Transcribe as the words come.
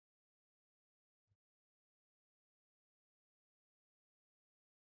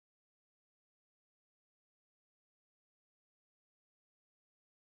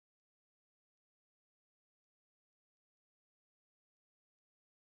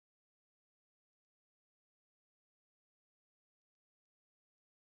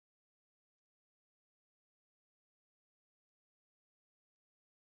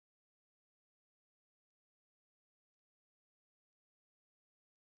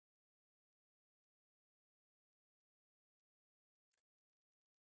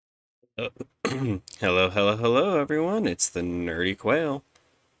Hello, everyone. It's the Nerdy Quail.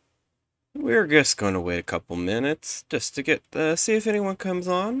 We're just going to wait a couple minutes just to get see if anyone comes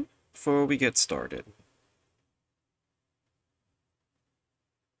on before we get started.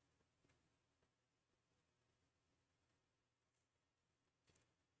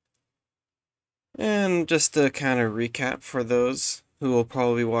 And just to kind of recap for those who will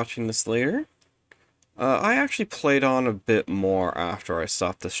probably be watching this later, I actually played on a bit more after I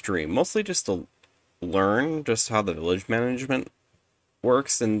stopped the stream, mostly just to learn just how the village management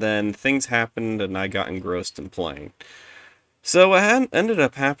works, and then things happened and I got engrossed in playing. So what ended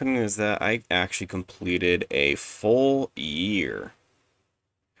up happening is that I actually completed a full year.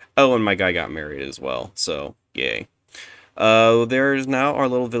 Oh, and my guy got married as well, so yay. There's now, our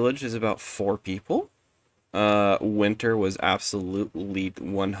little village is about 4 people. Winter was absolutely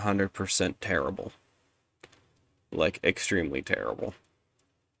 100% terrible. Like, extremely terrible.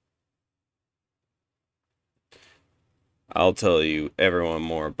 I'll tell you everyone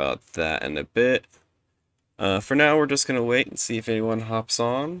more about that in a bit. For now, we're just gonna wait and see if anyone hops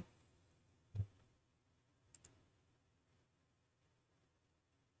on.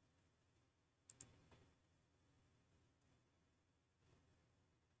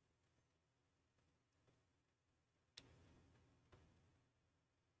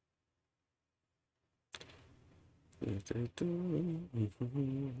 In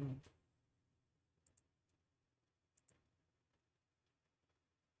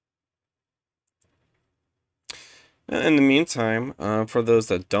the meantime, for those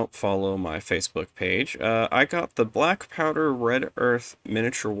that don't follow my Facebook page, I got the Black Powder Red Earth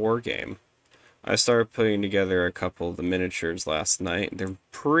miniature war game. I started putting together a couple of the miniatures last night. They're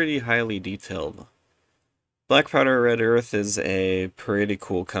pretty highly detailed. Black Powder Red Earth is a pretty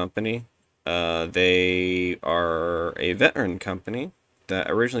cool company. They are a veteran company that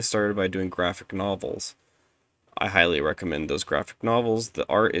originally started by doing graphic novels. I highly recommend those graphic novels. The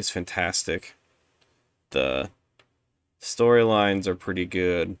art is fantastic. The storylines are pretty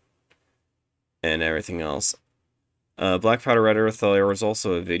good, and everything else. Black Powder Red Earth, there was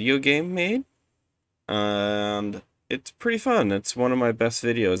also a video game made, and it's pretty fun. It's one of my best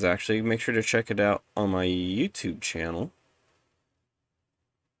videos, actually. Make sure to check it out on my YouTube channel.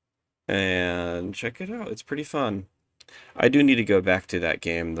 And check it out. It's pretty fun. I do need to go back to that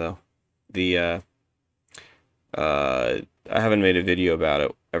game, though. I haven't made a video about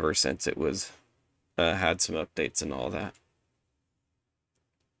it ever since it was, had some updates and all that.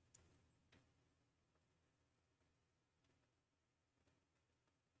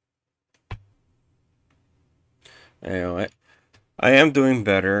 Anyway, I am doing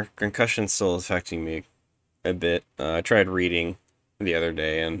better. Concussion's still affecting me a bit. I tried reading the other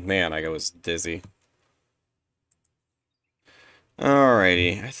day, and man, I was dizzy.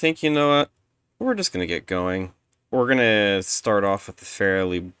 Alrighty, I think you know what? We're just gonna get going. We're gonna start off with the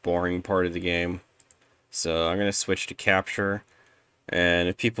fairly boring part of the game. So I'm gonna switch to capture, and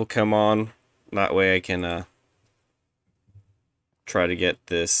if people come on, that way I can try to get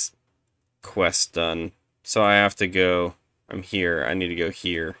this quest done. So I have to go, I'm here, I need to go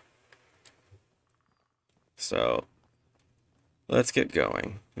here. So let's get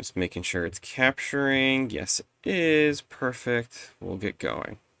going. Just making sure it's capturing. Yes, it is. Perfect. We'll get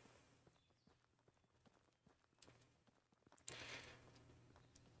going.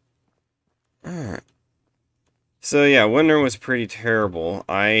 Alright. So yeah, winter was pretty terrible.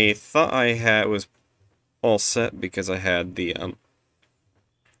 I thought I was all set because I had the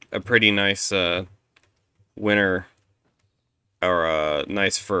a pretty nice winter, or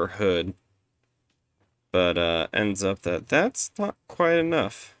nice fur hood. But ends up that that's not quite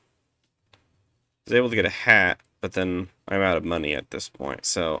enough. I was able to get a hat, but then I'm out of money at this point,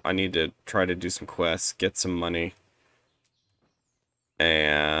 so I need to try to do some quests, get some money,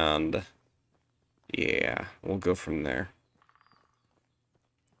 and yeah, we'll go from there.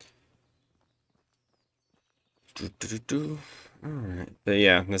 Alright, but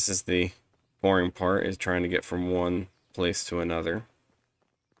yeah, this is the boring part, is trying to get from one place to another.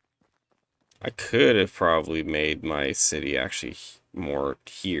 I could have probably made my city actually more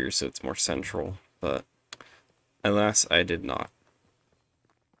here, so it's more central, but alas, I did not.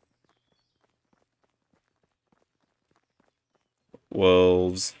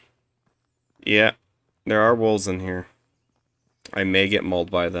 Wolves. Yeah, there are wolves in here. I may get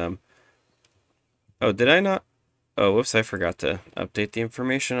mauled by them. Oh, did I not? Oh, whoops, I forgot to update the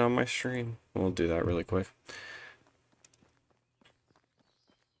information on my stream. We'll do that really quick.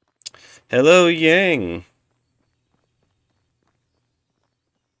 Hello, Yang.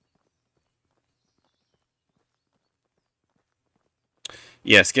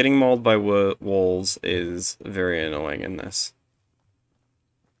 Yes, getting mauled by wolves is very annoying in this.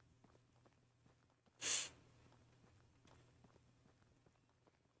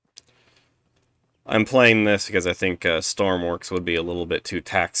 I'm playing this because I think Stormworks would be a little bit too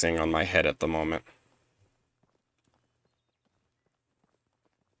taxing on my head at the moment.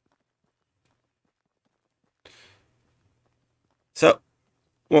 So,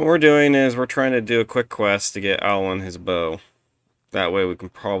 what we're doing is we're trying to do a quick quest to get Alan his bow. That way we can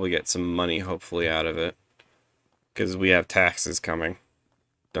probably get some money, hopefully, out of it. Because we have taxes coming.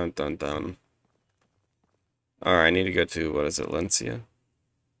 Dun dun dun. Alright, I need to go to, what is it, Lencia?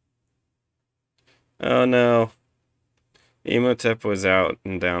 Oh no. Emotep was out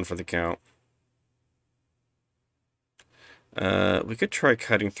and down for the count. We could try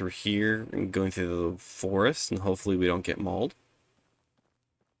cutting through here and going through the forest, and hopefully we don't get mauled.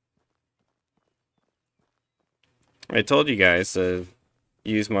 I told you guys to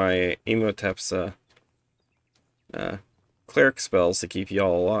use my Emotep's cleric spells to keep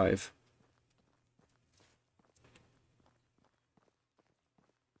y'all alive.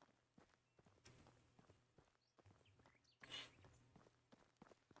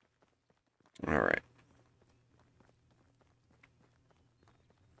 Alright.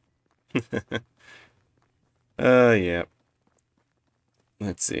 Yeah.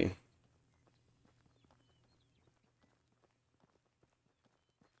 Let's see.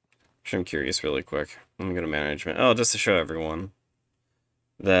 I'm curious really quick. Let me go to management. Oh, just to show everyone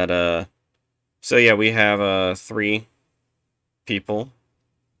that, so yeah, we have, 3 people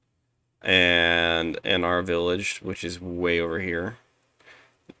and in our village, which is way over here.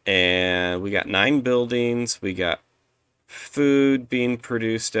 And we got 9 buildings. We got food being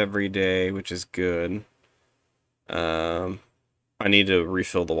produced every day, which is good. I need to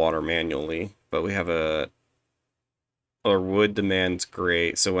refill the water manually, but we have our wood demand's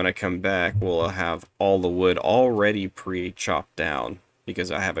great, so when I come back, we'll have all the wood already pre-chopped down, because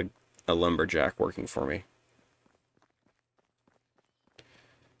I have a lumberjack working for me.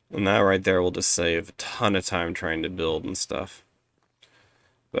 And that right there will just save a ton of time trying to build and stuff.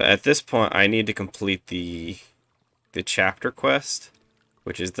 But at this point, I need to complete the chapter quest,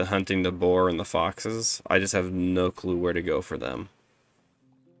 which is the hunting the boar and the foxes. I just have no clue where to go for them.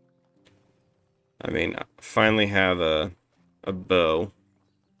 I mean, I finally have a bow,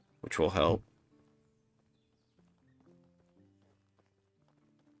 which will help.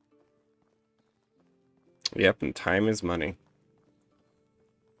 Yep, and time is money.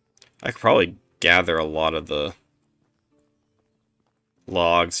 I could probably gather a lot of the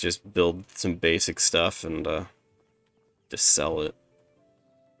logs, just build some basic stuff, and just sell it.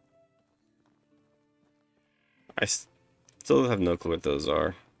 I still have no clue what those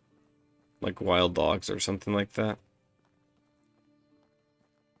are. Like wild dogs or something like that.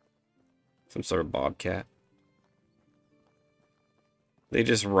 Some sort of bobcat. They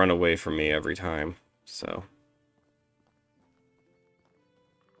just run away from me every time, so.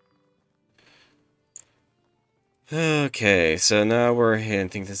 Okay, so now we're here. I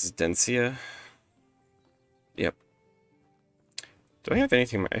think this is Densia. Yep. Do I have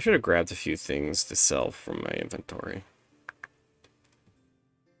anything? I should have grabbed a few things to sell from my inventory.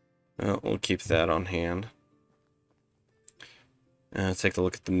 Well, we'll keep that on hand. Take a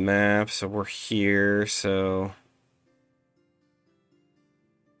look at the map. So we're here, so...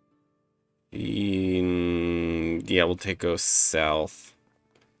 yeah, we'll go south.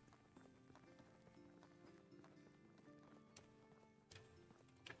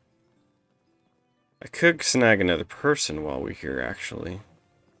 I could snag another person while we're here, actually.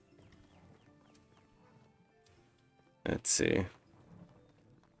 Let's see.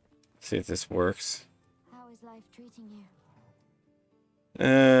 See if this works. How is life treating you?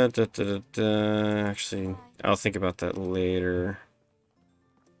 Actually, I'll think about that later.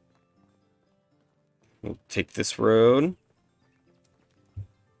 We'll take this road.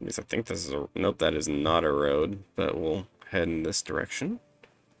 At least I think this is a... Nope, that is not a road, but we'll head in this direction.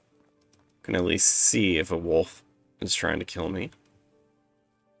 Can at least see if a wolf is trying to kill me.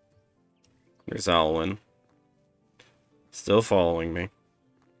 There's Alwyn. Still following me.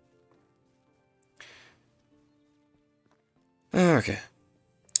 Okay.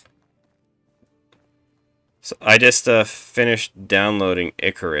 So I just finished downloading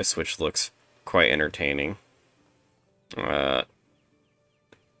Icarus, which looks quite entertaining. Kind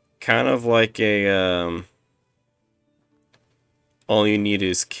of like a all you need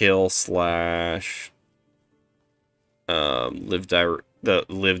is kill slash live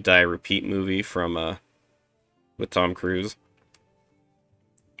die repeat movie from with Tom Cruise.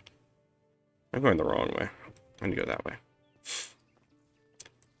 I'm going the wrong way. I need to go that way.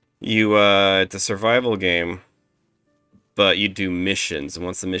 It's a survival game, but you do missions, and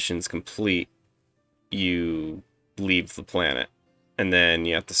once the mission's complete, you leave the planet, and then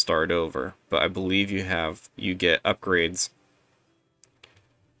you have to start over. But I believe you get upgrades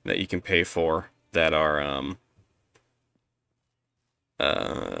that you can pay for that are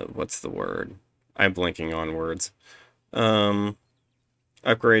what's the word? I'm blanking on words. Um,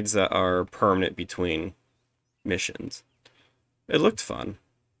 Upgrades that are permanent between missions. It looked fun.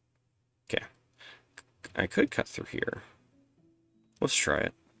 Okay, I could cut through here. Let's try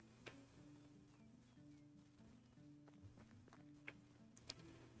it.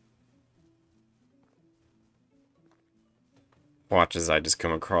 Watch as I just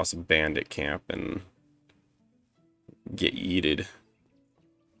come across a bandit camp and get yeeted.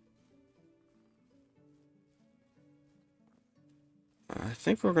 I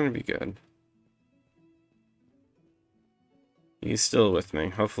think we're going to be good. He's still with me.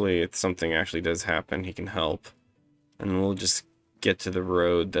 Hopefully if something actually does happen, he can help. And we'll just get to the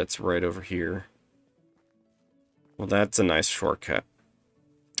road that's right over here. Well, that's a nice shortcut.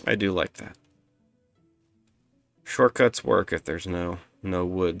 I do like that. Shortcuts work if there's no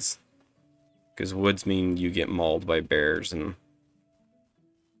woods. Because woods mean you get mauled by bears and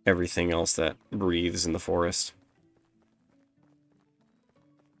everything else that breathes in the forest.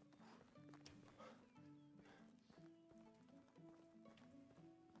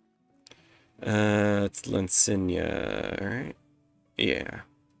 It's Lensinia, right? Yeah.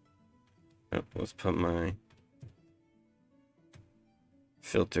 Oh, let's put my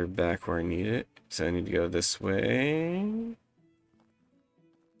filter back where I need it. So I need to go this way.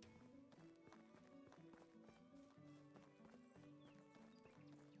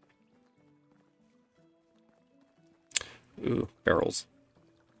 Ooh, barrels.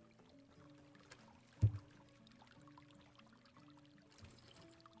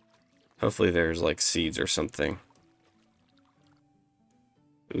 Hopefully there's like seeds or something.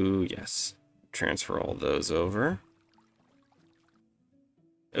 Ooh, yes. Transfer all those over.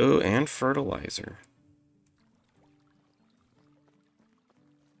 Ooh, and fertilizer.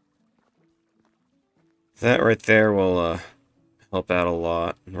 That right there will help out a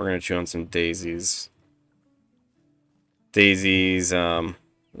lot. We're gonna chew on some daisies. Daisies, ooh,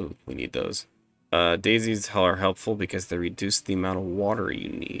 we need those. Daisies are helpful because they reduce the amount of water you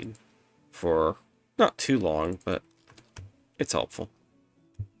need for not too long, but it's helpful.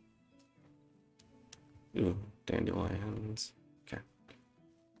 Ooh, dandelions. Okay.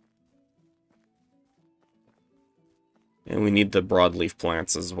 And we need the broadleaf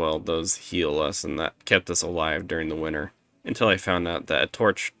plants as well. Those heal us, and that kept us alive during the winter. Until I found out that a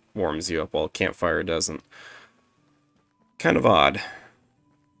torch warms you up while a campfire doesn't. Kind of odd.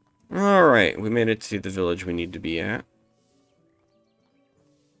 Alright, we made it to the village we need to be at.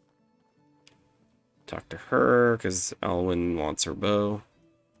 Talk to her, because Alwyn wants her bow.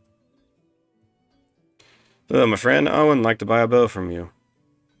 Hello, my friend. Alwyn would like to buy a bow from you.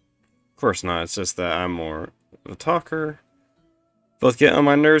 Of course not, it's just that I'm more of a talker. Both get on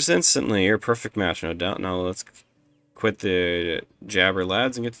my nerves instantly. You're a perfect match, no doubt. Now let's quit the jabber,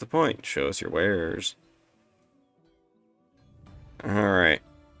 lads, and get to the point. Show us your wares. Alright.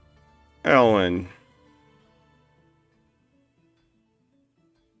 Alwyn.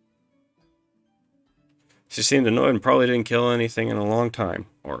 She seemed annoyed and probably didn't kill anything in a long time.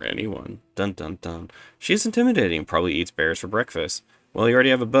 Or anyone. Dun dun dun. She's intimidating. Probably eats bears for breakfast. Well, you already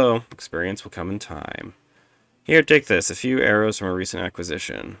have a bow. Experience will come in time. Here, take this. A few arrows from a recent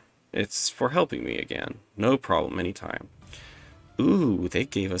acquisition. It's for helping me again. No problem, anytime. Ooh, they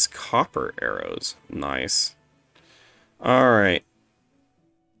gave us copper arrows. Nice. Alright.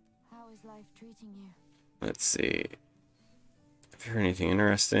 How is life treating you? Let's see. If you heard anything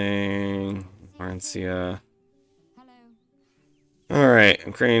interesting... Valencia. Hello. Alright,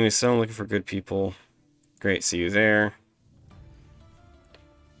 I'm creating a new cell, looking for good people. Great, see you there.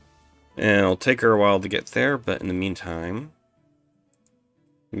 And it'll take her a while to get there, but in the meantime...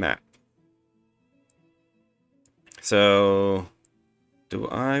 Map. So... Do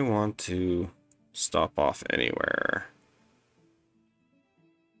I want to stop off anywhere?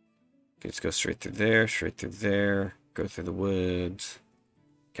 Let's go straight through there, go through the woods.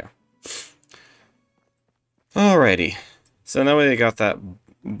 Okay. Alrighty. So now we got that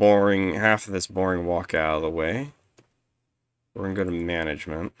boring, half of this boring walk out of the way. We're gonna go to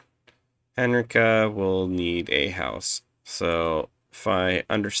management. Henrika will need a house. So if I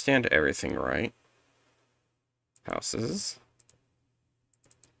understand everything right, houses,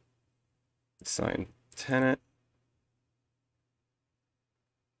 assign tenant.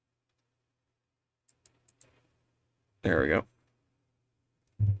 There we go.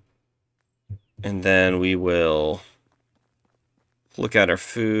 And then we will look at our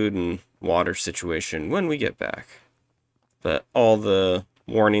food and water situation when we get back. But all the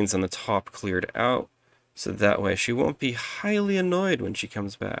warnings on the top cleared out, so that way she won't be highly annoyed when she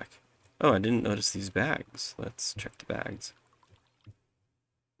comes back. Oh, I didn't notice these bags. Let's check the bags.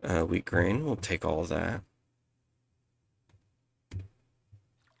 Wheat grain, we'll take all of that.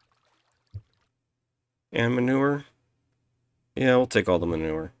 And manure. Yeah, we'll take all the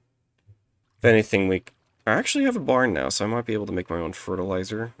manure. If anything, I actually have a barn now, so I might be able to make my own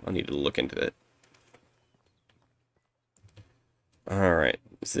fertilizer. I'll need to look into it. Alright,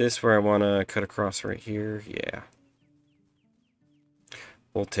 is this where I want to cut across right here? Yeah.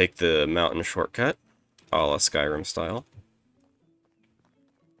 We'll take the mountain shortcut, a la Skyrim style.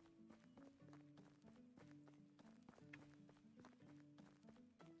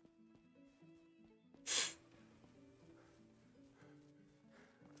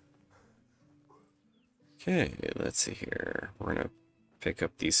 Okay, let's see here. We're gonna pick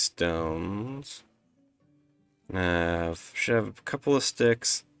up these stones. Should have a couple of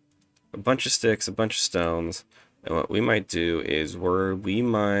sticks, a bunch of sticks, a bunch of stones. And what we might do is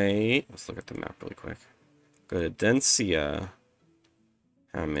let's look at the map really quick. Go to Densia.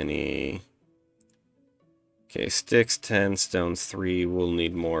 How many? Okay, sticks 10, stones 3. We'll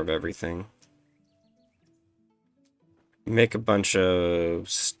need more of everything. Make a bunch of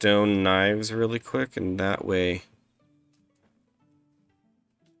stone knives really quick, and that way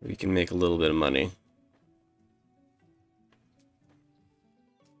we can make a little bit of money.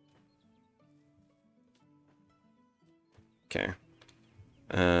 Okay.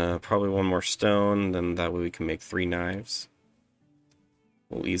 Probably one more stone, then that way we can make 3 knives.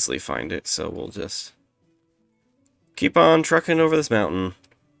 We'll easily find it, so we'll just keep on trucking over this mountain.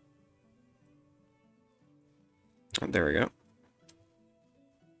 There we go.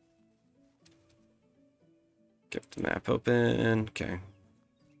 Get the map open. Okay.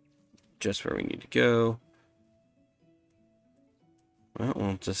 Just where we need to go. Well,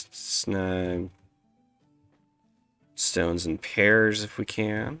 we'll just snag stones in pairs if we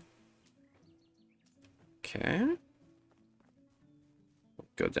can. Okay.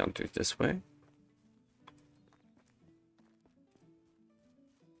 Go down through this way.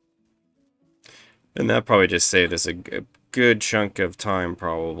 And that probably just saved us a good chunk of time,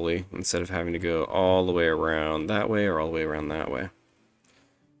 probably, instead of having to go all the way around that way or all the way around that way.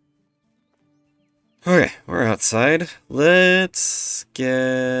 Okay, we're outside. Let's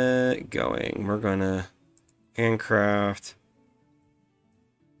get going. We're gonna handcraft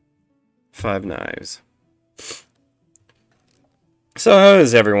 5 knives. So how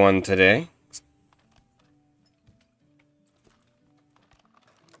is everyone today?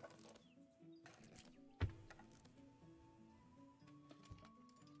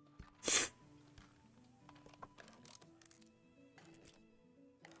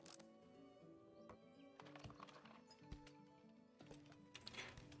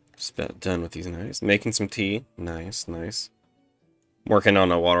 Just about done with these knives. Making some tea. Nice, nice. Working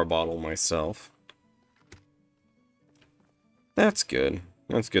on a water bottle myself. That's good.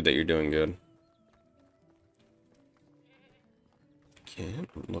 That's good that you're doing good. Okay,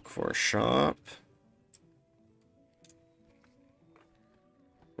 look for a shop.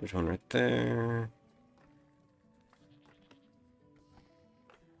 There's one right there.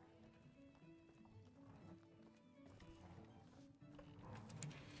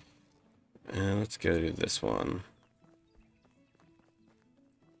 And let's go to this one.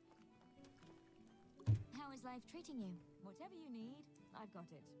 How is life treating you? Whatever you need, I've got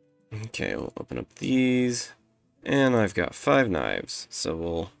it. Okay, we'll open up these. And I've got 5 knives, so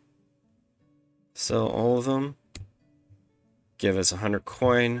we'll sell all of them. Give us 100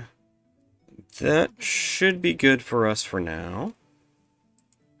 coin. That should be good for us for now.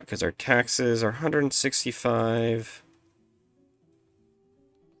 Because our taxes are 165.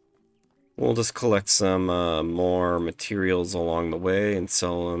 We'll just collect some more materials along the way and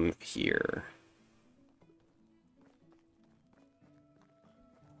sell them here.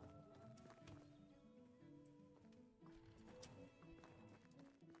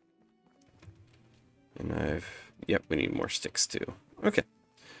 And yep, we need more sticks too. Okay.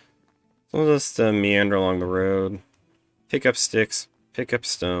 We'll just meander along the road, pick up sticks, pick up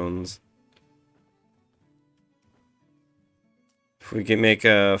stones. If we can make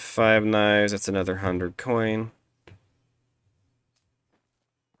 5 knives, that's another 100 coin.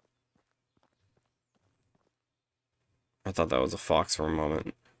 I thought that was a fox for a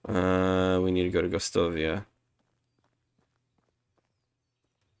moment. We need to go to Gostovia.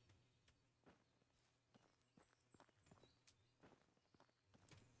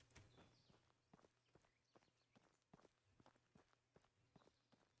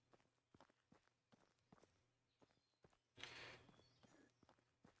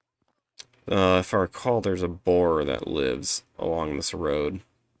 If I recall, there's a boar that lives along this road.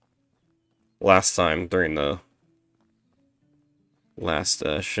 Last time, during the last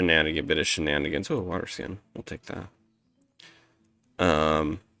bit of shenanigans. Oh, water skin. We'll take that.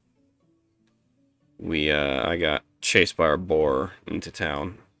 I got chased by a boar into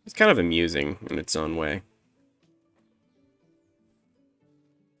town. It's kind of amusing in its own way.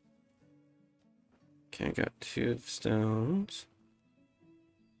 Okay, I got 2 stones.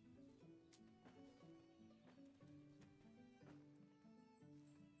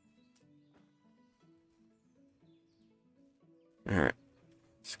 Alright,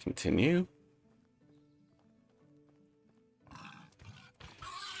 let's continue.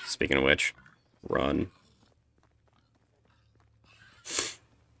 Speaking of which, run.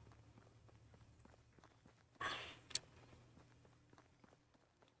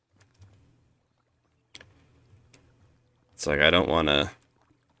 It's like I don't want to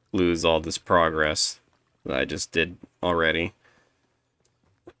lose all this progress that I just did already.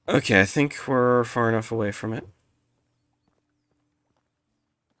 Okay, I think we're far enough away from it.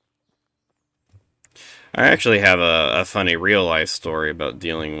 I actually have a funny real-life story about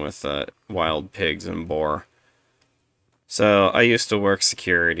dealing with wild pigs and boar. So, I used to work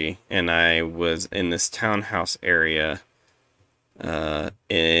security, and I was in this townhouse area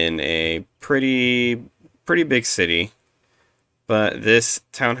in a pretty big city. But this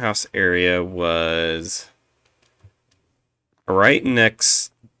townhouse area was right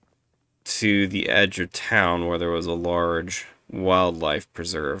next to the edge of town where there was a large wildlife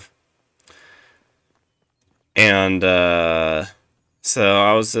preserve. And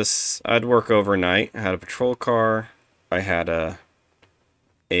so I'd work overnight. I had a patrol car. I had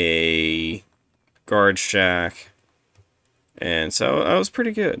a guard shack. And so I was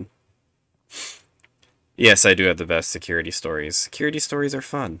pretty good. Yes, I do have the best security stories. Security stories are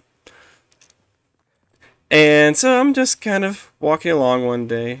fun. And so I'm just kind of walking along one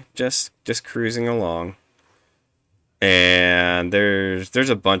day, just cruising along. And there's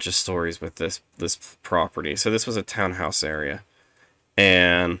a bunch of stories with this property. So this was a townhouse area.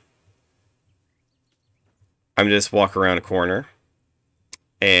 And I'm just walking around a corner.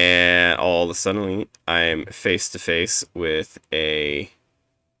 And all of a sudden I'm face to face with a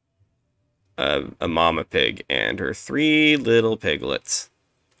mama pig and her 3 little piglets.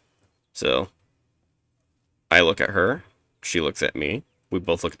 So I look at her, she looks at me, we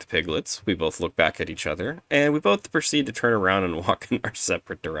both look at the piglets, we both look back at each other, and we both proceed to turn around and walk in our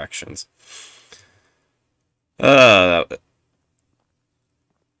separate directions. But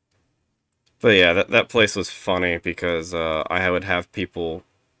yeah, that place was funny because I would have people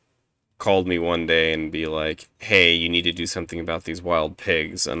called me one day and be like, hey, you need to do something about these wild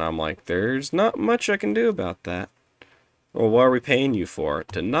pigs. And I'm like, there's not much I can do about that. Well, what are we paying you for?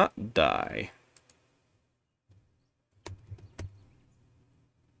 To not die.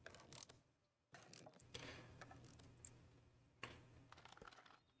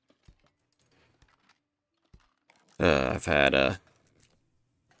 I've had,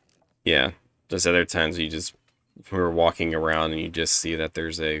 yeah, just other times we're walking around and you just see that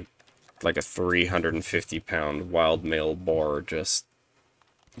there's like a 350-pound wild male boar just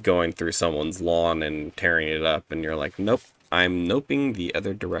going through someone's lawn and tearing it up, and you're like, nope, I'm noping the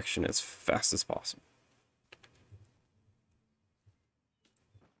other direction as fast as possible.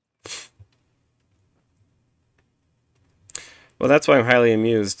 Well, that's why I'm highly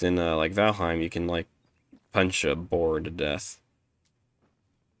amused in, like, Valheim, you can, like, punch a boar to death.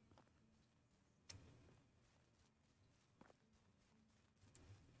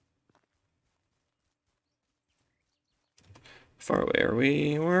 Far away are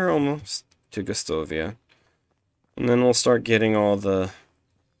we? We're almost to Gustovia. And then we'll start getting all the...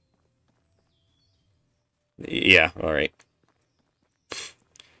 Yeah, alright.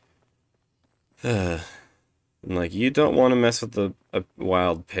 Like, you don't want to mess with a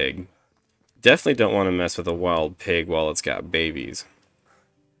wild pig. Definitely don't want to mess with a wild pig while it's got babies.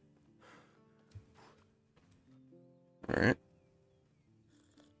 Alright.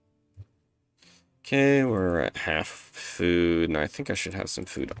 Okay, we're at half food, and I think I should have some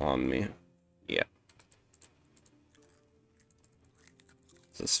food on me. Yeah.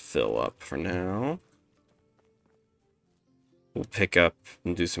 Let's fill up for now. We'll pick up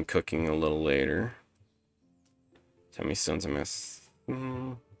and do some cooking a little later. How many stones am I...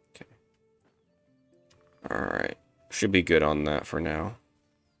 Okay. Alright. Should be good on that for now.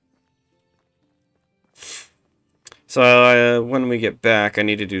 So, when we get back, I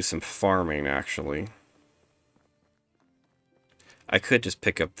need to do some farming, actually. I could just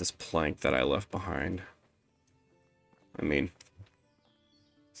pick up this plank that I left behind. I mean,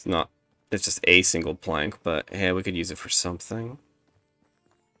 it's not It's just a single plank, but hey, we could use it for something.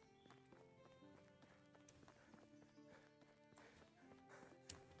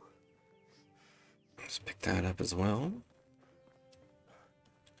 Let's pick that up as well.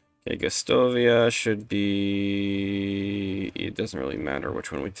 Okay, Gustovia should be... It doesn't really matter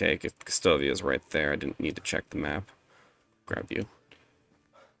which one we take. If Gustovia is right there, I didn't need to check the map. Grab you.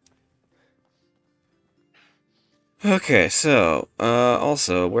 Okay, so,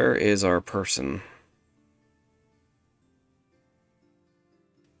 also, where is our person?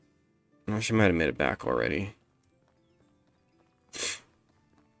 Oh, she might have made it back already.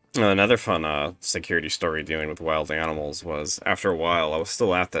 Another fun security story dealing with wild animals was, after a while, I was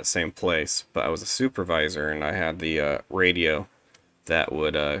still at that same place, but I was a supervisor, and I had the radio that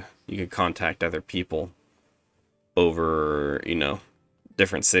would, you could contact other people over, you know,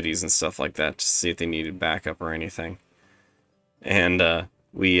 different cities and stuff like that to see if they needed backup or anything. And,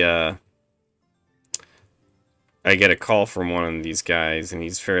 I get a call from one of these guys, and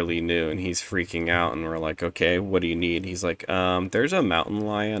he's fairly new, and he's freaking out, and we're like, okay, what do you need? He's like, there's a mountain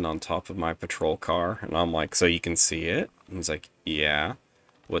lion on top of my patrol car, and I'm like, so you can see it? And he's like, yeah.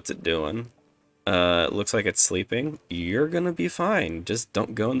 What's it doing? It looks like it's sleeping. You're gonna be fine. Just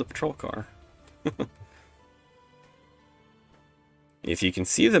don't go in the patrol car. If you can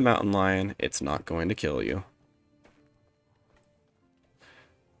see the mountain lion, it's not going to kill you.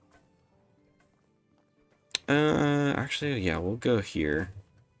 Actually, yeah, we'll go here.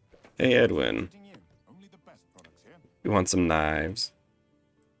 Hey, Edwin. You want some knives?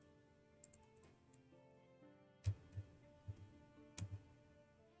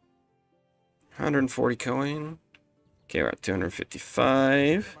 $140 coin. Okay, we're at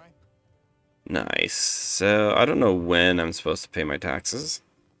 255. Nice. So, I don't know when I'm supposed to pay my taxes.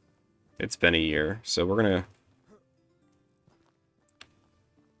 It's been a year, so we're gonna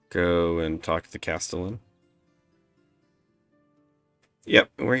go and talk to the Castellan.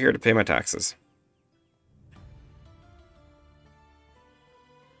 Yep, we're here to pay my taxes.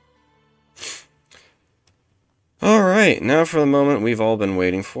 Alright, now for the moment we've all been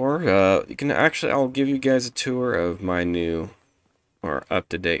waiting for. You can actually, I'll give you guys a tour of my new, or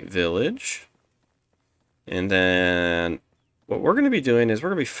up-to-date village. And then, what we're going to be doing is we're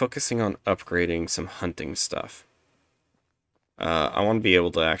going to be focusing on upgrading some hunting stuff. I want to be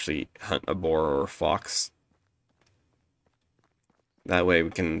able to actually hunt a boar or a fox. That way we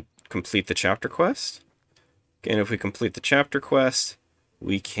can complete the chapter quest. And if we complete the chapter quest,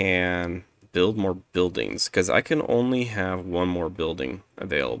 we can build more buildings, because I can only have one more building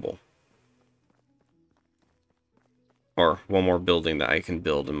available. Or one more building that I can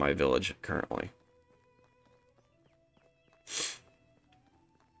build in my village currently.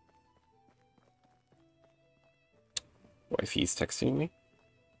 Wifey's texting me.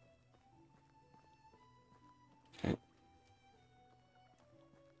 Okay.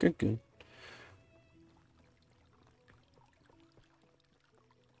 Good, good.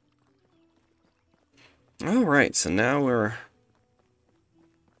 Alright, so now we're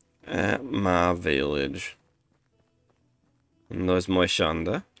at my village. And there's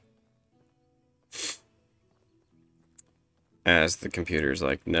Moishanda. As the computer's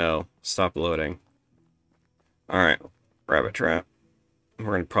like, no, stop loading. Alright, rabbit trap. We're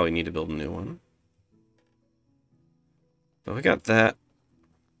going to probably need to build a new one. But we got that.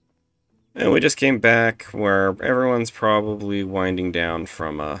 And we just came back where everyone's probably winding down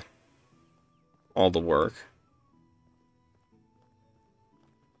from all the work.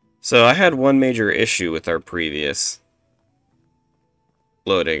 So I had one major issue with our previous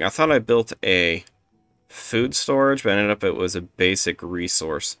loading. I thought I built a food storage, but ended up it was a basic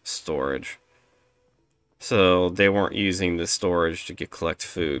resource storage. So they weren't using the storage to collect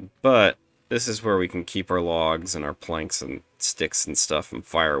food. But this is where we can keep our logs and our planks and sticks and stuff and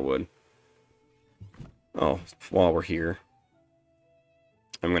firewood. Oh, while we're here,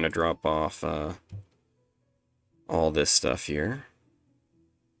 I'm going to drop off all this stuff here.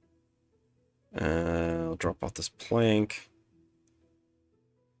 I'll drop off this plank.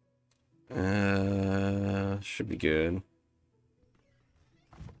 Should be good.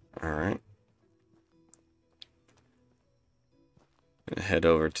 Alright. Head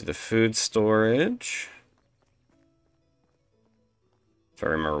over to the food storage. If I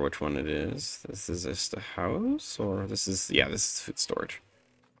remember which one it is. This is just a house, or this is, yeah, this is food storage.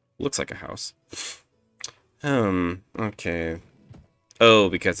 Looks like a house. Okay. Oh,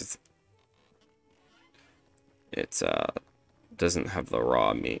 because it's doesn't have the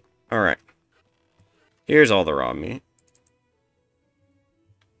raw meat. Alright. Here's all the raw meat.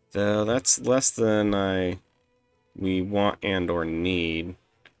 So that's less than we want and or need.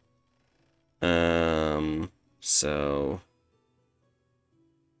 So...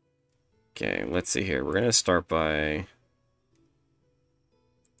 Okay, let's see here. We're gonna start by...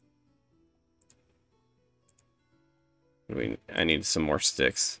 I need some more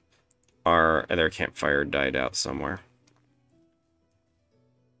sticks. Our other campfire died out somewhere.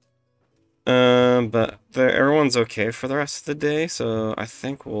 But everyone's okay for the rest of the day, so I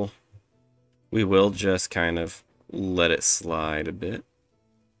think we will just kind of let it slide a bit.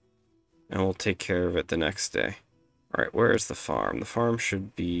 And we'll take care of it the next day. Alright, where is the farm? The farm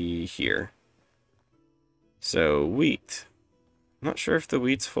should be here. So, wheat. I'm not sure if the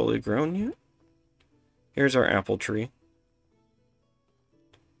wheat's fully grown yet. Here's our apple tree.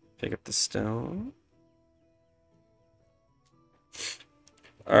 Pick up the stone.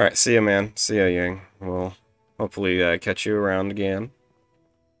 Alright, see ya, man. See ya, Yang. We'll hopefully catch you around again.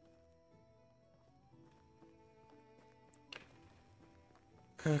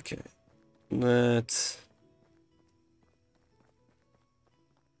 Okay. Let's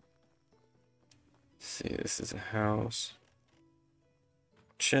see. This is a house.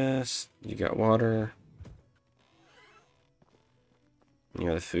 Chest. You got water. You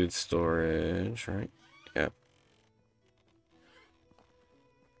got the food storage, right? Yep.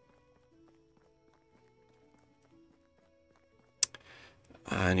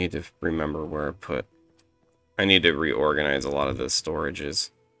 I need to remember where I put... I need to reorganize a lot of the storages.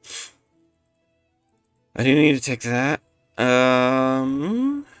 I do need to take that.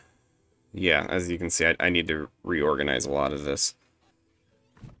 Yeah, as you can see, I need to reorganize a lot of this.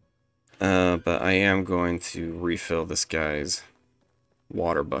 But I am going to refill this guy's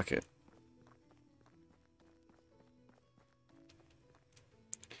water bucket.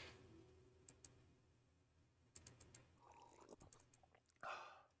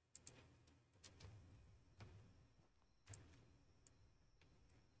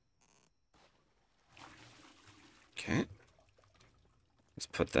 Okay. Let's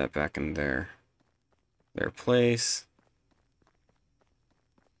put that back in their place.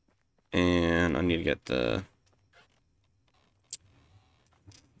 And I need to get the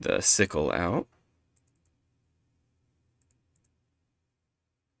sickle out.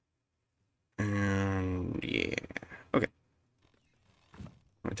 And yeah. Okay.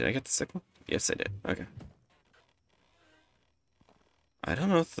 Wait, did I get the sickle? Yes, I did. Okay. I don't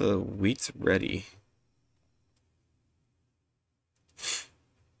know if the wheat's ready.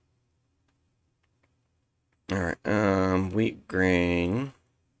 Alright, wheat grain.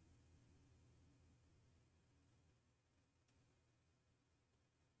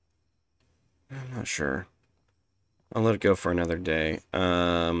 I'm not sure. I'll let it go for another day.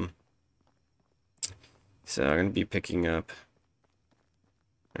 So I'm gonna be picking up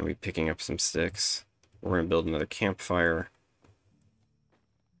some sticks. We're gonna build another campfire.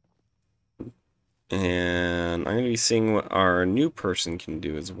 And I'm gonna be seeing what our new person can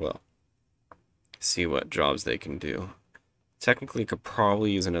do as well. See what jobs they can do. Technically could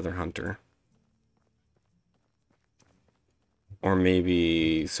probably use another hunter. Or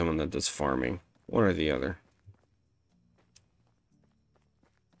maybe someone that does farming. One or the other.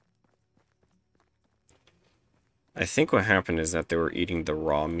 I think what happened is that they were eating the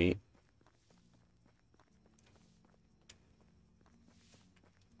raw meat.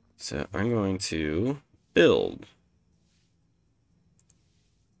 So I'm going to build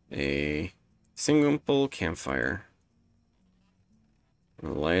a simple campfire.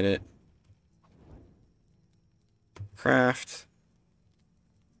 Light it. Craft.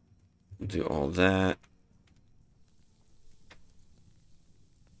 Do all that.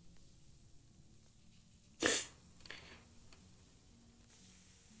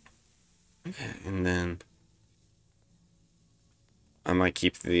 Okay, and then I might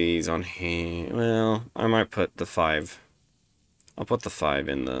keep these on hand. Well, I might put the 5. I'll put the 5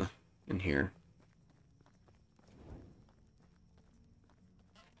 in here.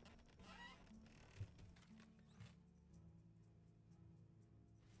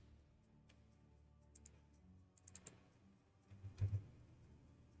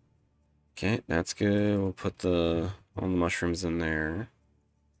 Okay, that's good. We'll put all the mushrooms in there.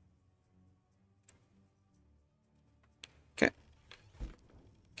 Okay.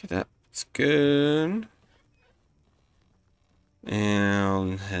 Okay, that's good. And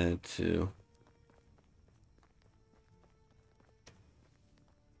I'll head to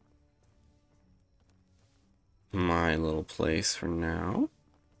my little place for now.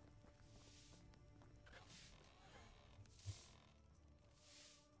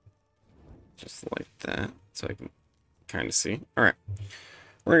 Just like that, so I can kind of see. All right,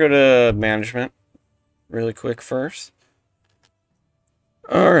 we're gonna go to management really quick first.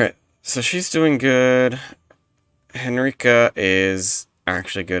 All right, So she's doing good. Henrika is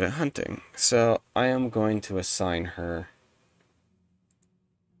actually good at hunting. So I am going to assign her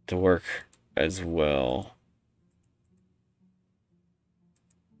to work as well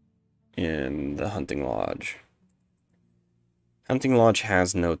in the hunting lodge. Hunting lodge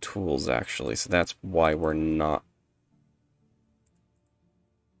has no tools, actually, so that's why we're not...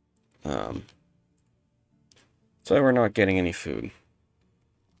 so we're not getting any food.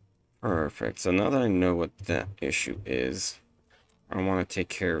 Perfect. So now that I know what that issue is, I want to take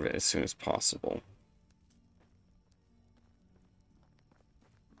care of it as soon as possible.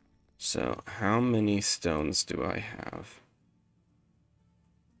 So, how many stones do I have?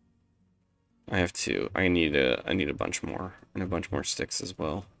 I have 2. I need a bunch more, and a bunch more sticks as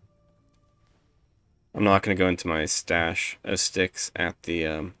well. I'm not going to go into my stash of sticks at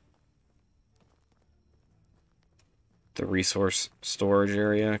the resource storage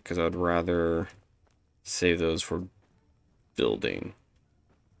area, because I'd rather save those for building.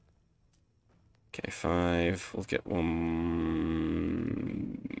 Okay, 5. We'll get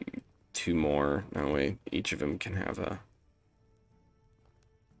 2 more. That way, each of them can have a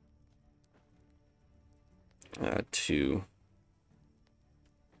 2.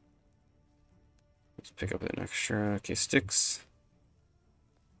 Let's pick up an extra. Okay, sticks.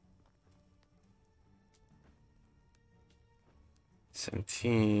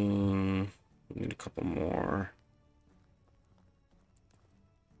 $17. Need a couple more.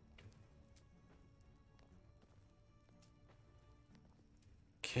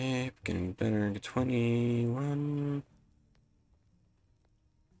 Okay, getting better. Get 21.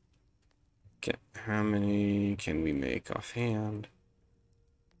 Okay, how many can we make offhand?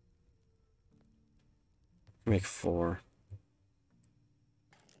 Make 4.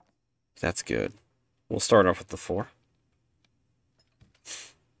 That's good. We'll start off with the 4.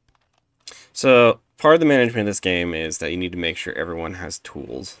 So, part of the management of this game is that you need to make sure everyone has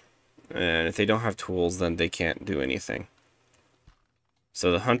tools. And if they don't have tools, then they can't do anything.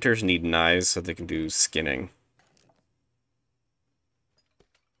 So the hunters need knives so they can do skinning.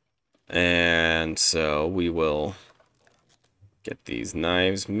 And so we will get these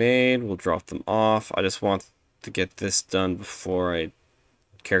knives made. We'll drop them off. I just want to get this done before my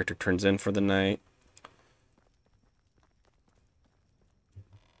character turns in for the night.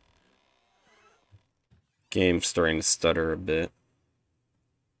 Game's starting to stutter a bit.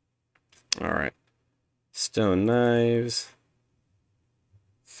 Alright. Stone knives.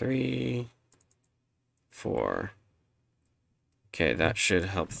 3, 4. Okay, that should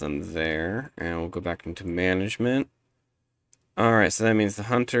help them there. And we'll go back into management. Alright, so that means the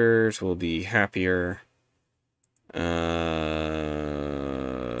hunters will be happier.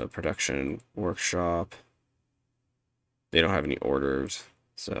 Production workshop. They don't have any orders,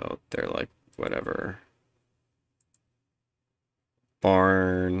 so they're like, whatever.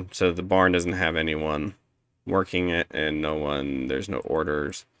 Barn. So the barn doesn't have anyone working it, and there's no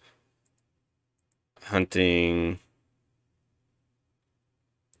orders. Hunting.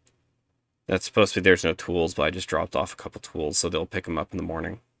 That's supposed to be there's no tools, but I just dropped off a couple tools, so they'll pick them up in the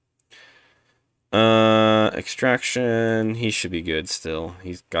morning. Extraction, he should be good still.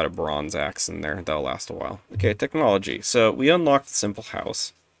 He's got a bronze axe in there. That'll last a while. Okay, technology. So we unlocked the simple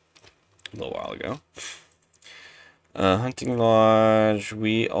house a little while ago. Hunting lodge.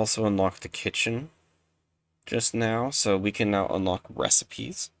 We also unlocked the kitchen just now, so we can now unlock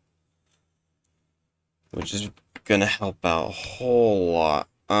recipes, which is gonna help out a whole lot.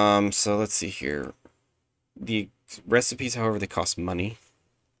 So let's see here. The recipes, however, they cost money.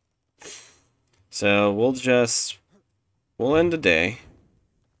 So we'll end the day.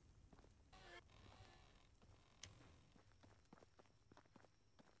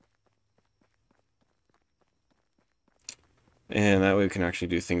 And that way we can actually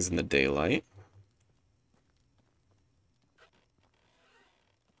do things in the daylight.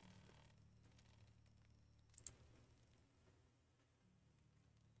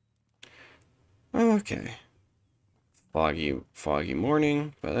 Okay. Foggy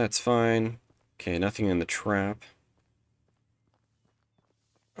morning, but that's fine. Okay, nothing in the trap.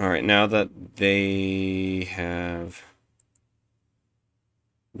 Alright, now that they have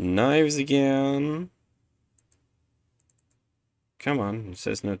knives again. Come on, it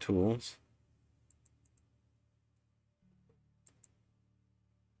says no tools.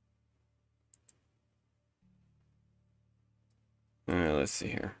 Alright, let's see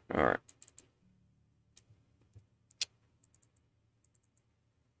here. Alright.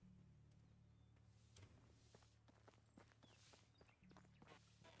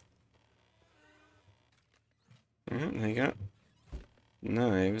 Alright, they got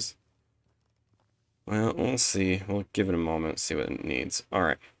knives. Well, we'll see. We'll give it a moment, see what it needs.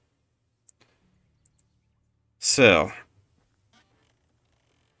 Alright. So,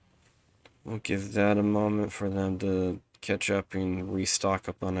 we'll give that a moment for them to catch up and restock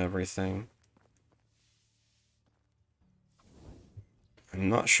up on everything. I'm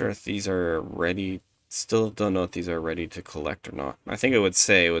not sure if these are ready. Still don't know if these are ready to collect or not. I think it would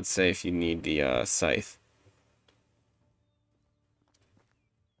say if you need the scythe.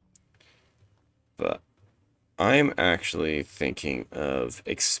 But I'm actually thinking of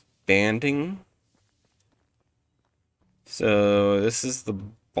expanding. So this is the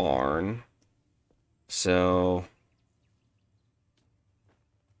barn. So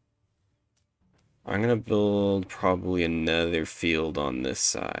I'm gonna build probably another field on this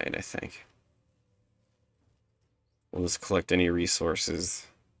side, I think. We'll just collect any resources.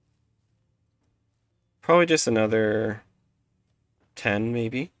 Probably just another 10,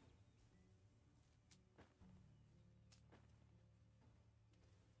 maybe.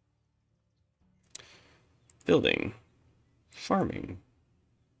 Building. Farming.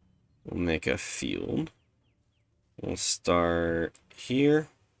 We'll make a field. We'll start here.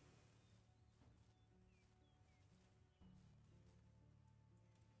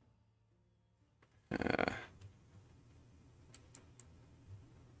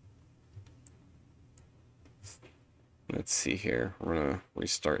 Let's see here. We're gonna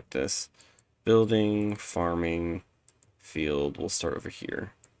restart this. Building, farming, field. We'll start over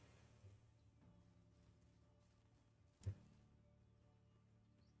here.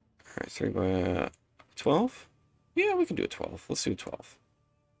 Alright, 3 by 12? Yeah, we can do a 12. Let's do a 12.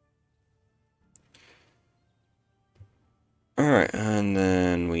 Alright, and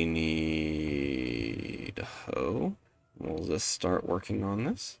then we need a hoe. We'll just start working on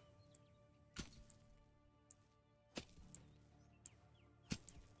this.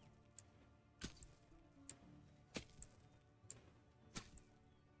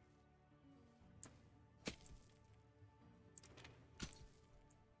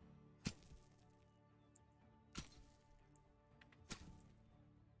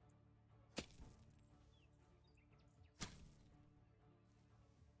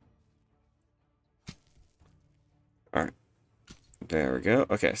 Alright, there we go.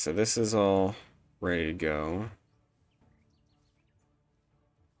 Okay, so this is all ready to go.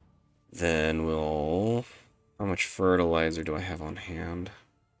 Then we'll... How much fertilizer do I have on hand?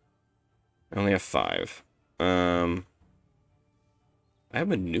 I only have 5. I have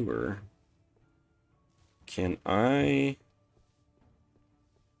manure. Can I...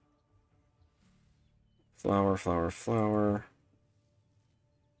 Flour, flour, flour.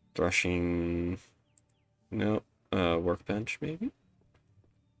 Threshing... Nope. Workbench, maybe?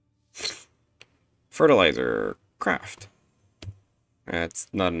 Fertilizer. Craft. That's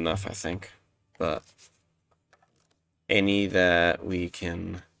not enough, I think. But... any that we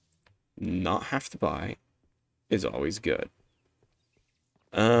can not have to buy is always good.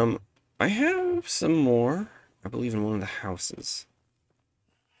 I have some more, I believe, in one of the houses.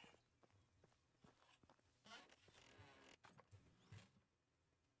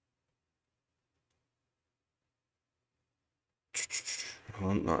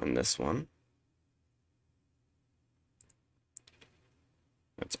 Well, not in this one.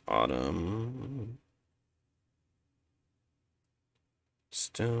 That's autumn.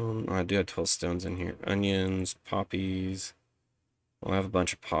 Stone. Oh, I do have 12 stones in here. Onions, poppies. We'll have a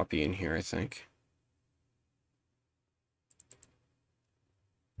bunch of poppy in here, I think.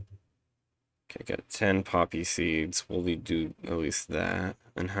 Okay, got 10 poppy seeds. We'll do at least that.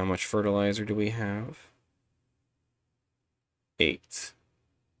 And how much fertilizer do we have? 8.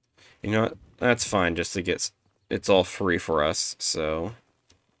 You know what? That's fine, just to get... It's all free for us, so...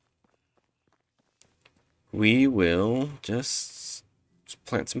 we will just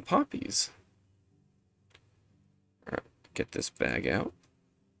plant some poppies. Alright, get this bag out.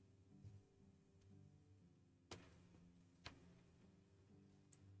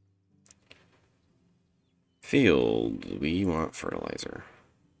 Field, we want fertilizer.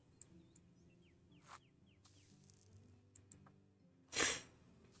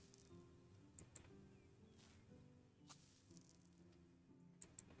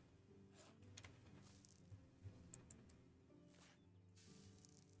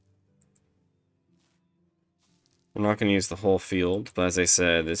 I'm not going to use the whole field, but as I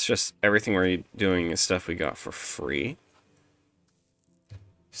said, it's just everything we're doing is stuff we got for free.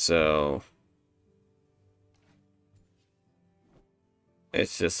 So...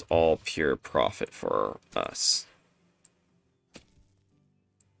 it's just all pure profit for us.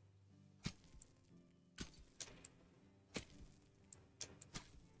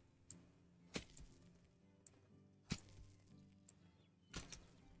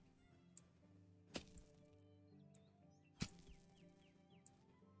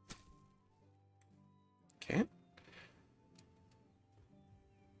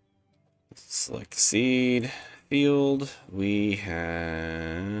 Select seed field. We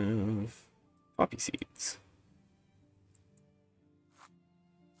have poppy seeds.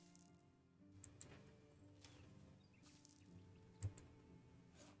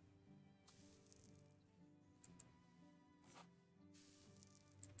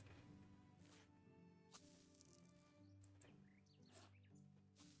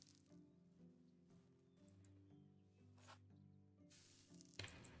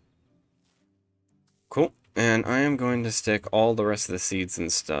 Cool. And I am going to stick all the rest of the seeds and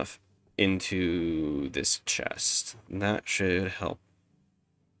stuff into this chest. That should help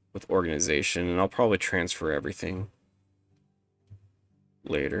with organization, and I'll probably transfer everything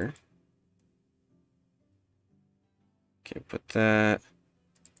later. Okay, put that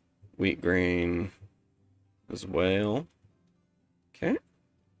wheat grain as well. Okay.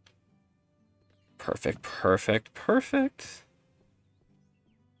 Perfect, perfect, perfect.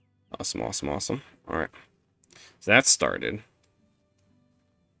 Awesome, awesome, awesome. All right. So that started.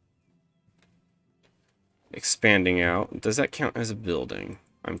 Expanding out. Does that count as a building?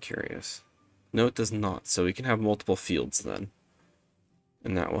 I'm curious. No, it does not. So we can have multiple fields then.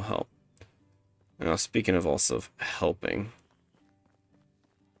 And that will help. Now, speaking of also helping.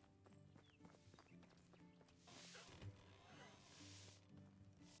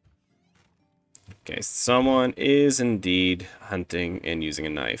 Okay, someone is indeed hunting and using a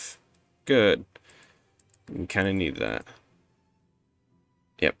knife. Good. You kind of need that.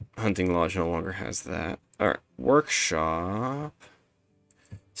 Yep, hunting lodge no longer has that. Alright, workshop.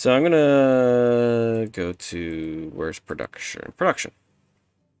 So I'm gonna go to, where's production? Production.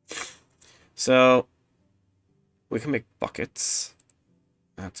 So, we can make buckets.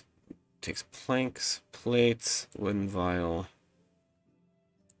 That takes planks, plates, wooden vial,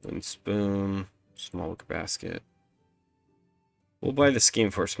 wooden spoon, small wicker basket. We'll buy the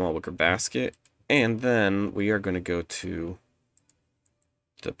scheme for a small wicker basket, and then we are going to go to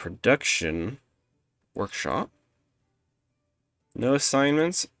the production workshop. No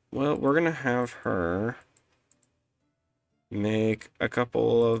assignments. Well, we're going to have her make a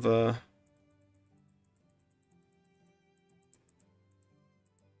couple of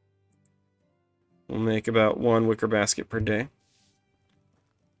we'll make about one wicker basket per day.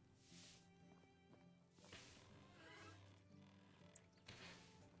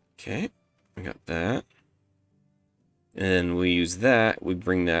 Okay, we got that. And we use that, we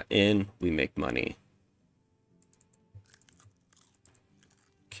bring that in, we make money.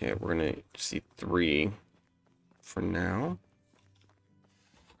 Okay, we're gonna see 3 for now.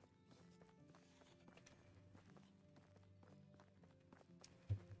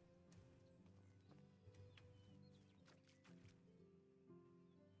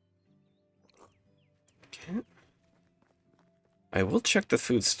 Okay. I will check the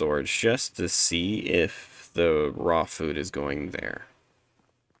food storage just to see if the raw food is going there.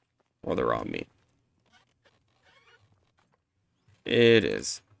 Or the raw meat. It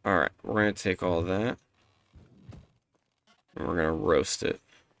is. Alright, we're going to take all that. And we're going to roast it.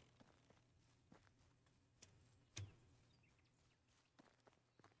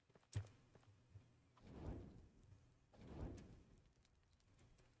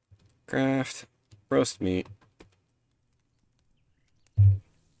 Craft. Roast meat.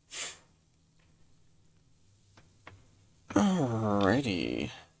 Alrighty.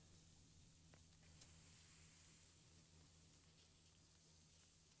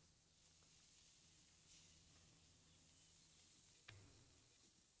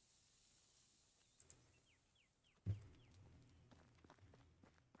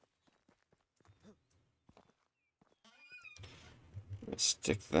 Let's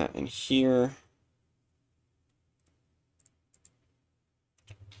stick that in here.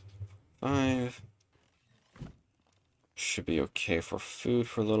 5. Should be okay for food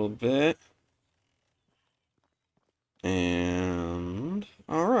for a little bit. And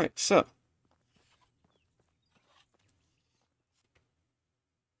alright, so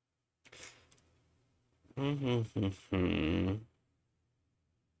we're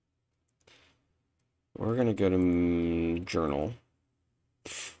gonna go to journal.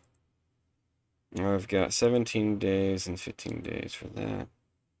 I've got 17 days and 15 days for that.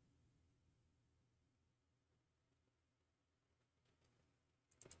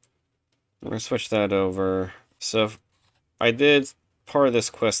 We're gonna switch that over. So I did part of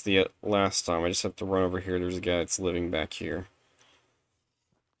this quest the last time. I just have to run over here. There's a guy that's living back here.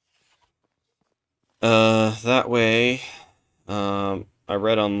 That way, I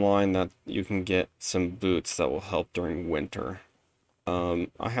read online that you can get some boots that will help during winter. I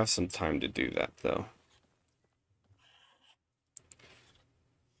have some time to do that, though.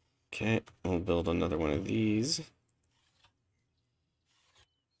 Okay, we'll build another one of these.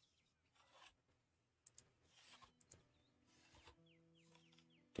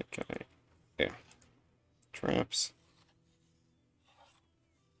 Okay, yeah. Traps.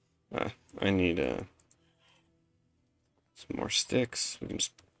 I need some more sticks. We can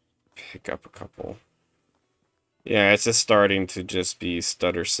just pick up a couple. Yeah, it's just starting to just be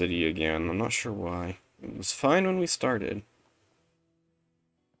Stutter City again. I'm not sure why. It was fine when we started.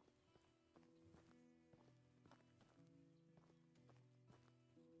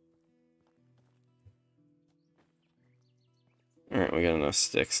 Alright, we got enough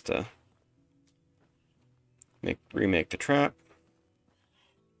sticks to remake the trap.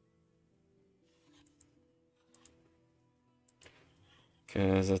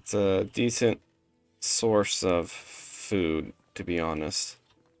 Because it's a decent source of food, to be honest.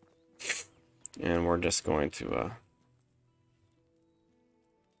 And we're just going to,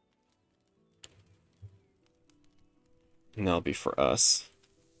 and that'll be for us.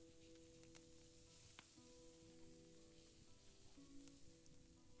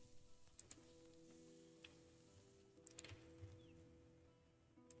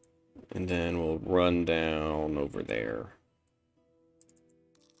 And then we'll run down over there.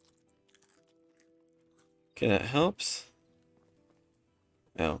 Okay, that helps.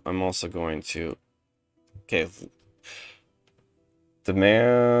 Now, I'm also going to... Okay,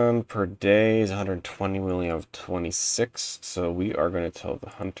 demand per day is 120. We only have 26, so we are going to tell the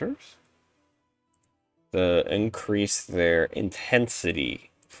hunters to increase their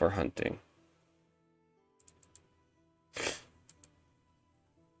intensity for hunting.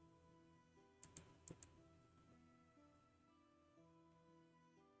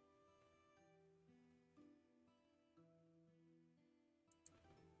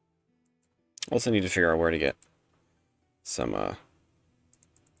 Also need to figure out where to get some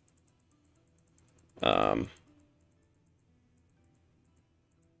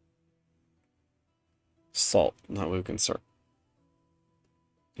salt. Now we can start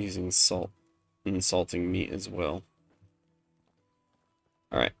using salt and salting meat as well.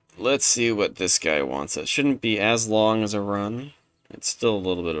 Alright, let's see what this guy wants. It shouldn't be as long as a run. It's still a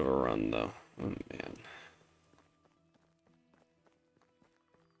little bit of a run though. Oh man.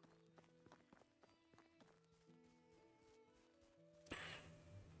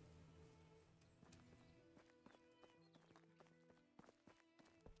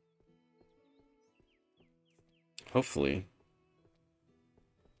 Hopefully, we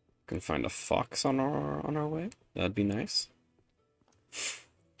can find a fox on our way. That'd be nice.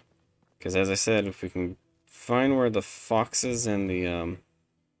 Because as I said, if we can find where the foxes and the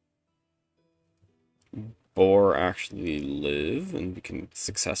boar actually live, and we can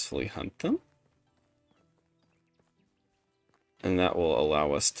successfully hunt them, and that will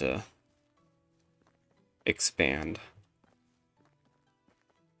allow us to expand.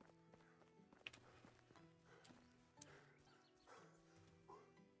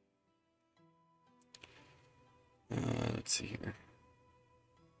 Let's see here.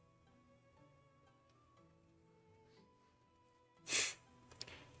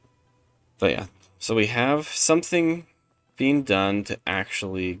 But yeah, so we have something being done to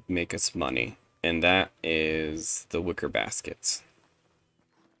actually make us money, and that is the wicker baskets.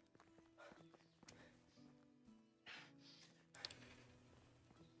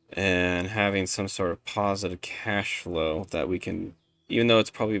 And having some sort of positive cash flow that we can, even though it's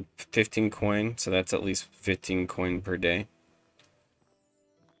probably 15 coin, so that's at least 15 coin per day.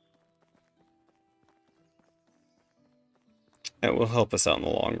 That will help us out in the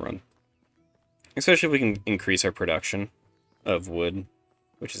long run. Especially if we can increase our production of wood,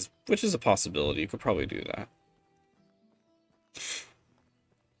 which is a possibility. You could probably do that.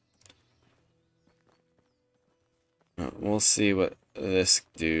 We'll see what this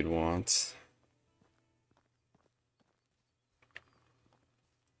dude wants.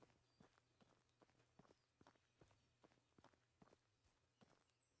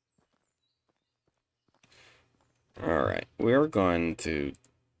 Alright, we're going to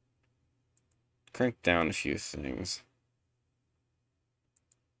crank down a few things.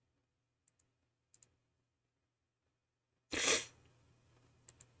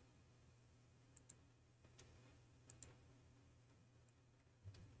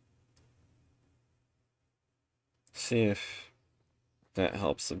 See if that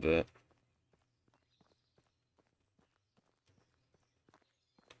helps a bit.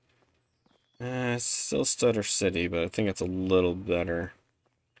 It's still Stutter City, but I think it's a little better.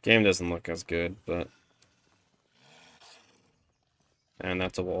 Game doesn't look as good, but... And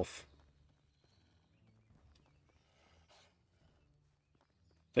that's a wolf.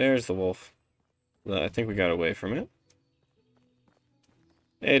 There's the wolf. I think we got away from it.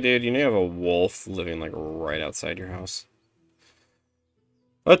 Hey, dude, you have a wolf living, like, right outside your house.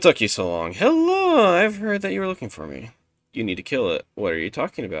 What took you so long? Hello! I've heard that you were looking for me. You need to kill it. What are you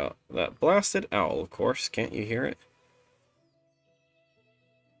talking about? That blasted owl, of course. Can't you hear it?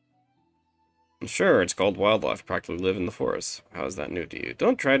 Sure, it's called wildlife. Practically live in the forest. How is that new to you?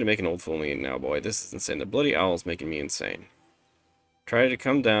 Don't try to make an old fool of me now, boy. This is insane. The bloody owl's making me insane. Try to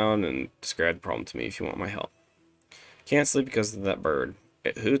come down and describe the problem to me if you want my help. Can't sleep because of that bird.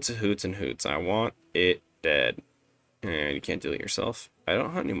 It hoots and hoots and hoots. I want it dead. And you can't do it yourself. I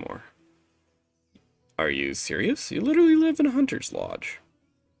don't hunt anymore. Are you serious? You literally live in a hunter's lodge.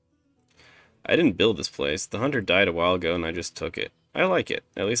 I didn't build this place. The hunter died a while ago and I just took it. I like it.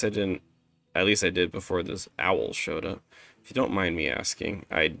 At least I did before this owl showed up. If you don't mind me asking.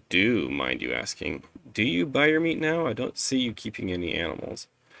 I do mind you asking. Do you buy your meat now? I don't see you keeping any animals.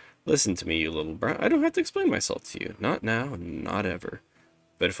 Listen to me, you little brat. I don't have to explain myself to you. Not now, not ever.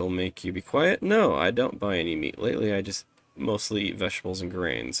 But if it'll make you be quiet, no, I don't buy any meat. Lately, I just mostly eat vegetables and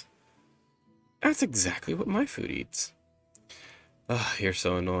grains. That's exactly what my food eats. Ugh, you're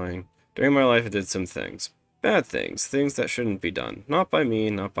so annoying. During my life, I did some things. Bad things. Things that shouldn't be done. Not by me,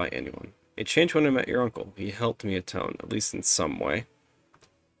 not by anyone. It changed when I met your uncle. He helped me atone, at least in some way.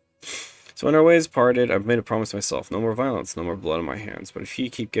 So when our ways parted, I've made a promise to myself. No more violence, no more blood on my hands. But if you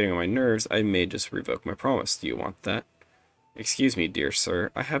keep getting on my nerves, I may just revoke my promise. Do you want that? Excuse me, dear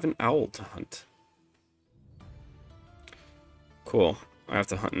sir. I have an owl to hunt. Cool. I have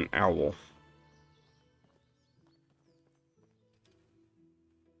to hunt an owl.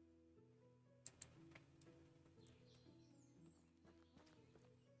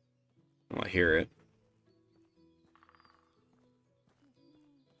 I hear it.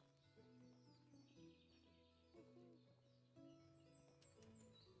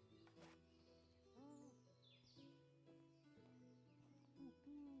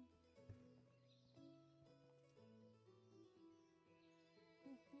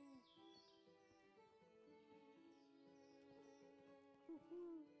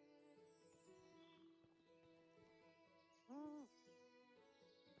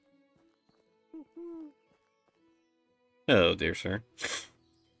 Hello, dear sir.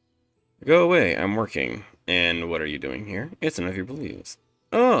 Go away, I'm working. And what are you doing here? It's none of your beliefs.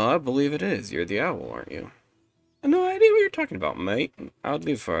 Oh, I believe it is. You're the owl, aren't you? I have no idea what you're talking about, mate. I'd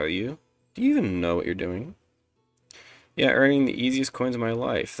leave for you. Do you even know what you're doing? Yeah, earning the easiest coins of my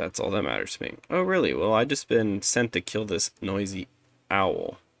life. That's all that matters to me. Oh, really? Well, I just been sent to kill this noisy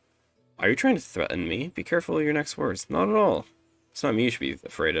owl. Are you trying to threaten me? Be careful of your next words. Not at all. It's not me you should be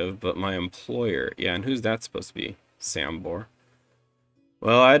afraid of, but my employer. Yeah, and who's that supposed to be? Sambor.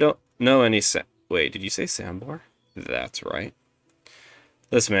 Well, I don't know any Wait, did you say Sambor? That's right.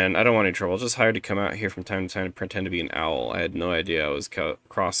 Listen, man, I don't want any trouble. Just hired to come out here from time to time to pretend to be an owl. I had no idea I was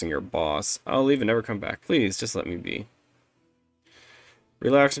crossing your boss. I'll leave and never come back. Please, just let me be.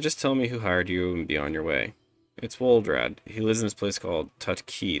 Relax and just tell me who hired you and be on your way. It's Woldrad. He lives in this place called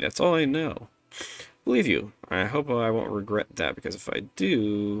Tutki. That's all I know. Believe you. I hope I won't regret that, because if I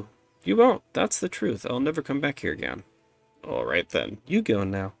do... You won't. That's the truth. I'll never come back here again. Alright then. You go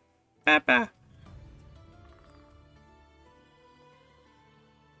now. Bye-bye.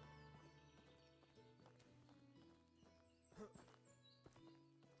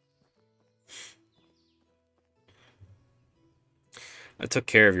 I took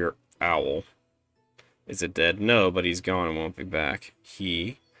care of your owl. Is it dead? No, but he's gone and won't be back.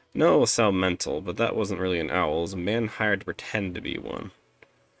 He? No, it will sound mental, but that wasn't really an owl. It was a man hired to pretend to be one.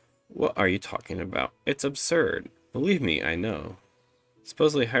 What are you talking about? It's absurd. Believe me, I know.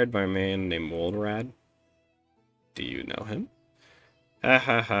 Supposedly hired by a man named Woldrad. Do you know him? Ha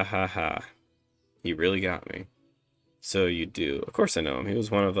ha ha ha ha. He really got me. So you do. Of course I know him. He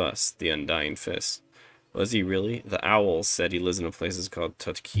was one of us, the Undying Fist. Was he really? The owl said he lives in a place called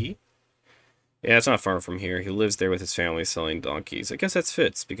Tutki. Yeah, it's not far from here. He lives there with his family selling donkeys. I guess that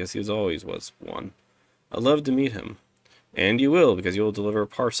fits, because he always was one. I'd love to meet him. And you will, because you will deliver a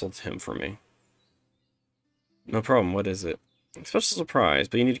parcel to him for me. No problem. What is it? A special surprise,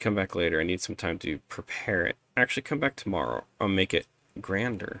 but you need to come back later. I need some time to prepare it. Actually, come back tomorrow. I'll make it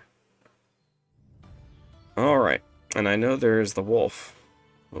grander. Alright. And I know there's the wolf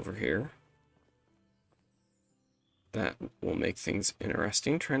over here. That will make things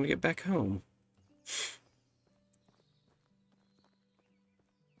interesting, trying to get back home.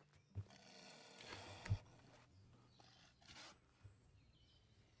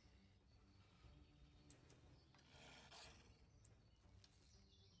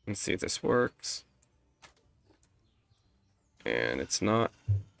 Let's see if this works. And it's not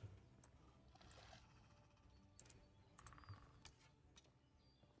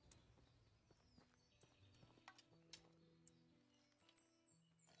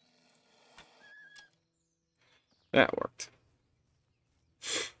That worked.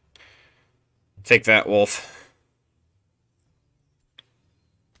 Take that, wolf.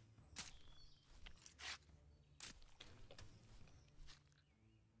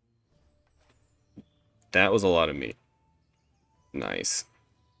 That was a lot of meat. Nice.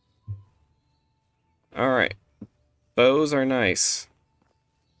 Alright. Bows are nice.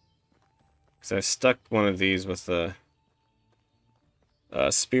 Because I've stuck one of these with a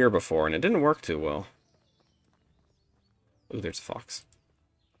spear before, and it didn't work too well. Ooh, there's a fox.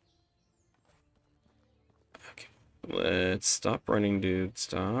 Okay. Let's stop running, dude.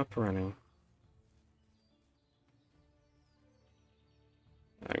 Stop running.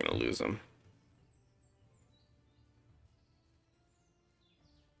 I'm gonna lose him.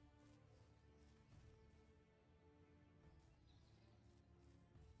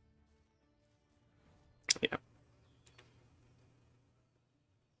 Yeah.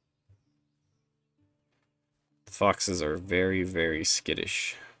 Foxes are very, very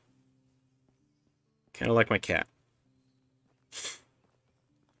skittish. Kind of like my cat.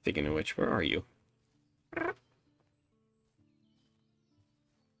 Speaking of which, where are you?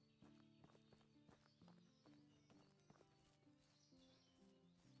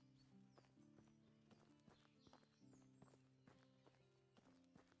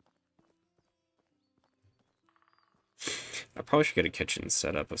 I probably should get a kitchen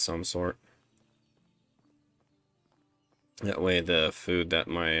set up of some sort. That way the food that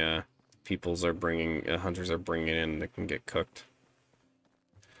my peoples are bringing, hunters are bringing in, they can get cooked.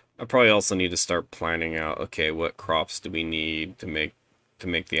 I probably also need to start planning out, okay, what crops do we need to make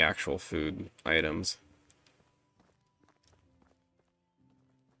the actual food items.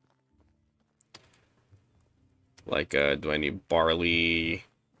 Like, do I need barley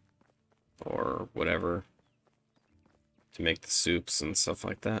or whatever to make the soups and stuff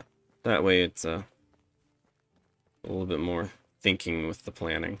like that? That way it's a little bit more thinking with the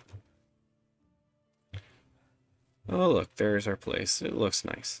planning. Oh, look, there's our place. It looks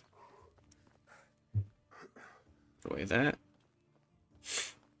nice. Put away that.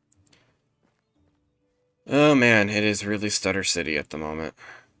 Oh man, it is really Stutter City at the moment.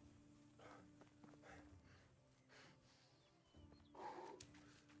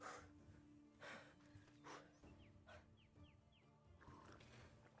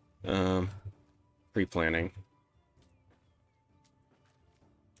 Pre-planning.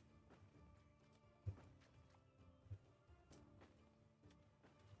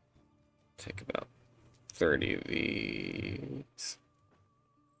 Take about 30 of these.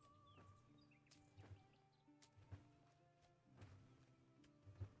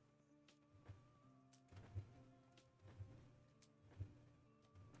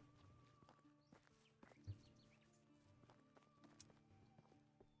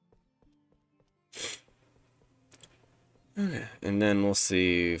 Okay, and then we'll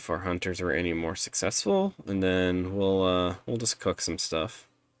see if our hunters are any more successful, and then we'll just cook some stuff.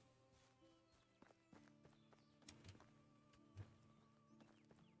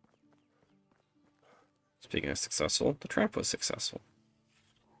 Speaking of successful, the trap was successful.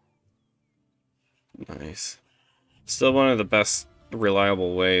 Nice. Still one of the best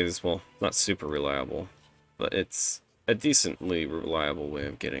reliable ways, well, not super reliable, but it's a decently reliable way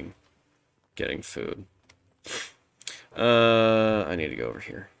of getting food. I need to go over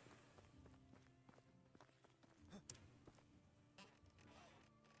here.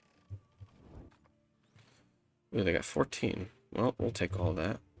 Ooh, they got 14. Well, we'll take all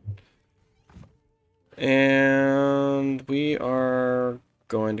that. And we are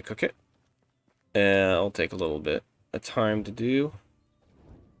going to cook it. And I'll take a little bit of time to do.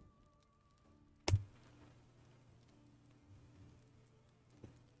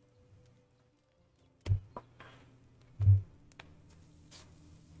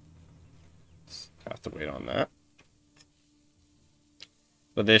 Have to wait on that.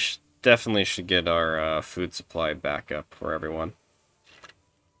 But this definitely should get our food supply back up for everyone.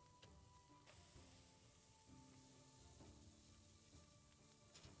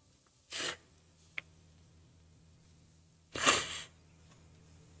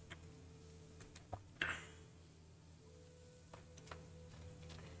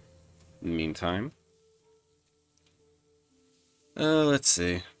 In the meantime, let's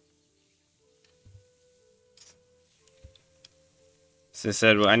see. So I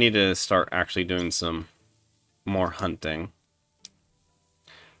said, I need to start actually doing some more hunting.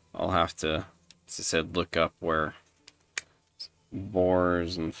 I'll have to, as I said, look up where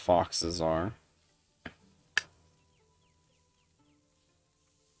boars and foxes are.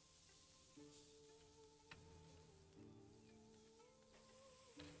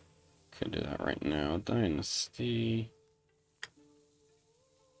 Can do that right now. Dynasty.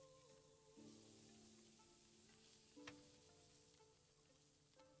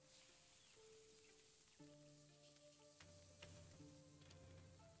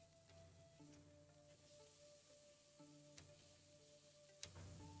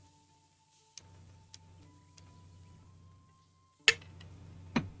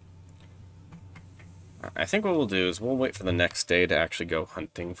 I think what we'll do is we'll wait for the next day to actually go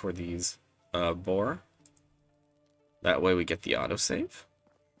hunting for these boar. That way we get the autosave.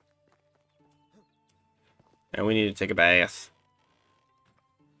 And we need to take a bath.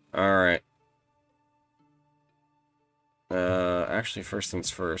 Alright. Actually, first things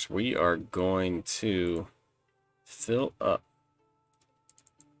first, we are going to fill up.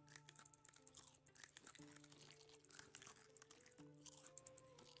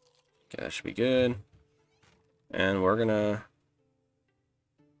 Okay, that should be good. And we're gonna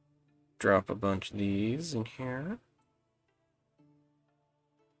drop a bunch of these in here.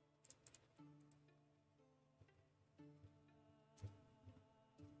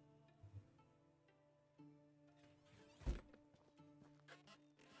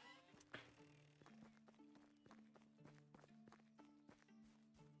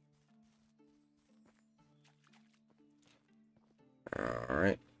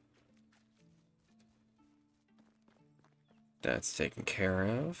 Alright. That's taken care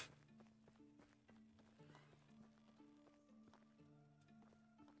of.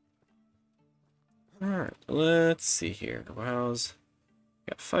 Alright, let's see here. Wow's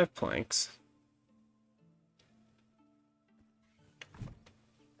got 5 planks.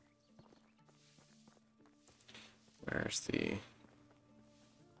 Where's the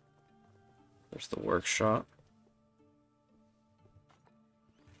workshop?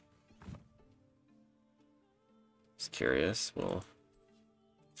 Just curious. Well,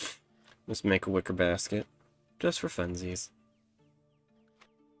 let's make a wicker basket just for funsies.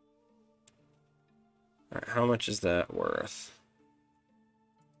 Alright, how much is that worth?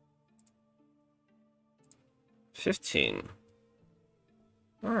 15.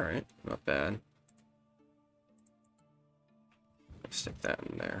 Alright, not bad. Stick that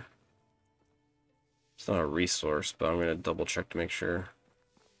in there. It's not a resource, but I'm going to double check to make sure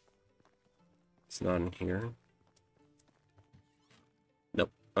it's not in here.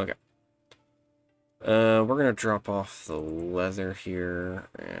 Nope. Okay. We're going to drop off the leather here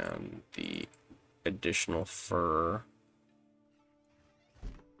and the additional fur.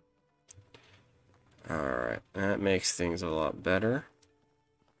 Alright, that makes things a lot better.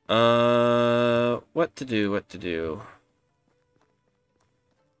 What to do?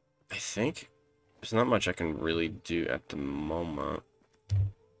 I think there's not much I can really do at the moment.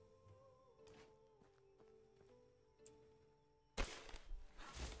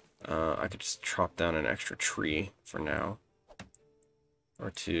 I could just chop down an extra tree for now. Or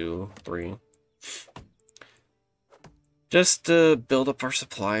 2, 3. Just to build up our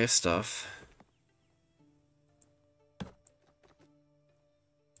supply of stuff.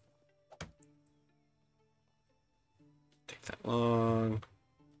 Take that log.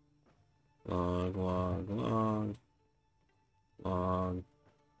 Log.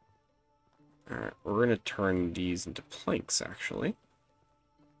 Alright, we're going to turn these into planks, actually.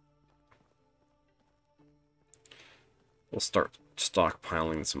 We'll start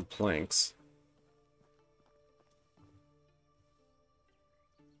stockpiling some planks.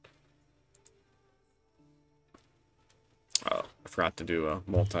 Oh, I forgot to do a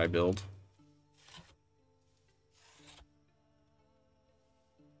multi-build.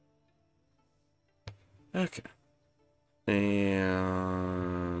 Okay.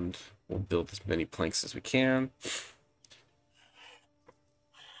 And we'll build as many planks as we can.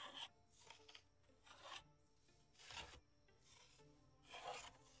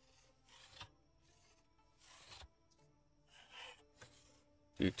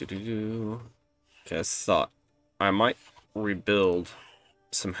 Okay, I thought I might rebuild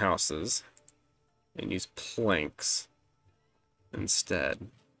some houses and use planks instead.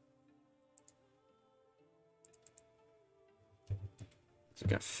 So we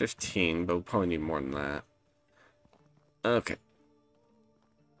got 15, but we'll probably need more than that. Okay.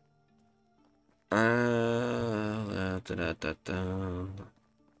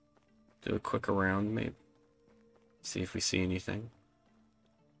 Do a quick around, maybe. See if we see anything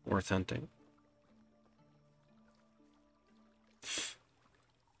worth hunting.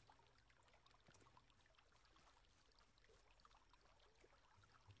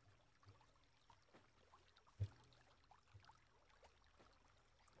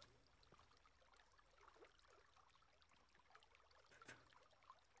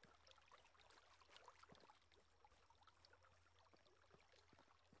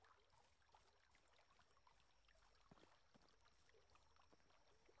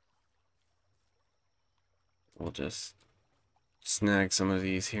 we'll just snag some of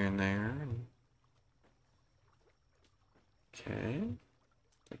these here and there. Okay.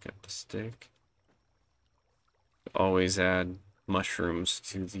 Pick up the stick. Always add mushrooms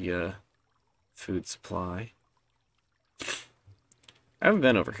to the food supply. I haven't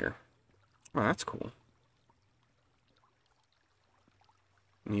been over here. Oh, that's cool.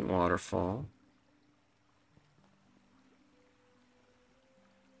 Neat waterfall.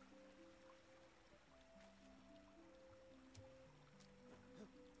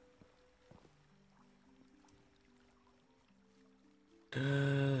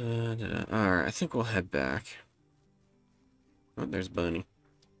 Alright, I think we'll head back. Oh, there's Bunny.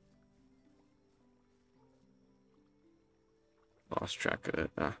 Lost track of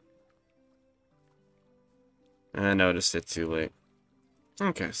it. I noticed it too late.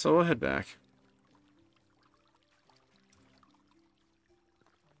 Okay, so we'll head back.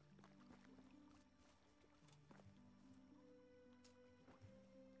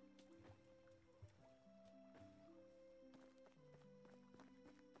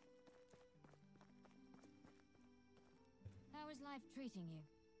 How is life treating you?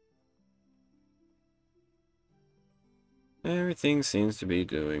 Everything seems to be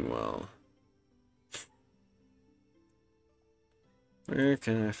doing well. Where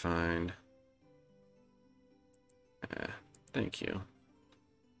can I find... thank you.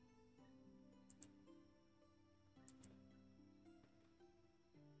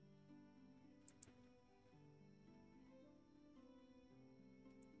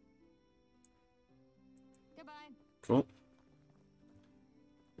 Goodbye. Cool.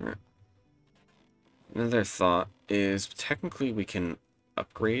 Alright. Another thought is technically we can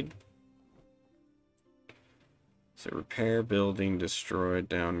upgrade. So repair, building, destroy,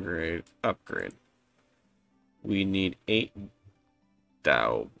 downgrade, upgrade. We need 8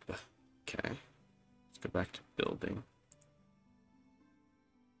 daub. Okay. Let's go back to building.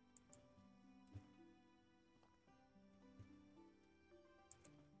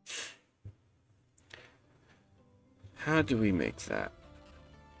 How do we make that?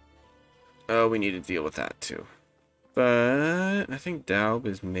 Oh, we need to deal with that too. But I think daub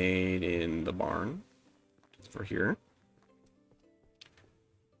is made in the barn. For here.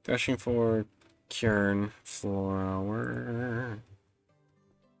 Dashing for Kern flour.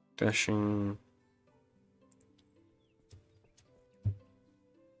 Dashing.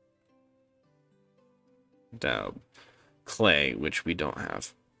 Daub. Clay, which we don't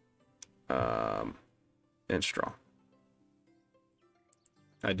have. And straw.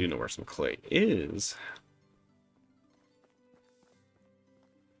 I do know where some clay is.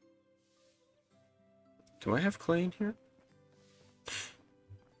 Do I have clay in here?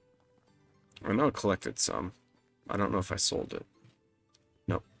 I know I collected some. I don't know if I sold it.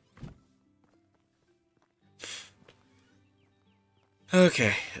 Nope.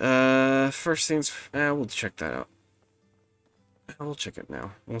 Okay. First things... we'll check that out. We'll check it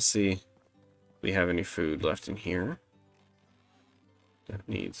now. We'll see if we have any food left in here. That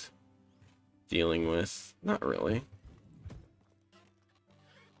needs dealing with. Not really.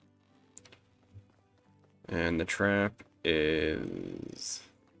 And the trap is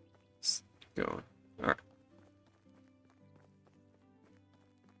going. Alright.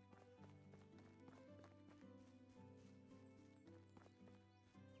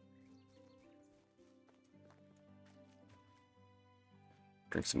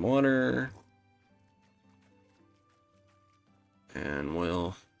 Drink some water. And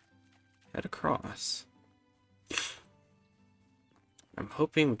we'll head across. I'm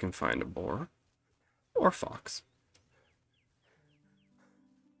hoping we can find a boar. Or fox.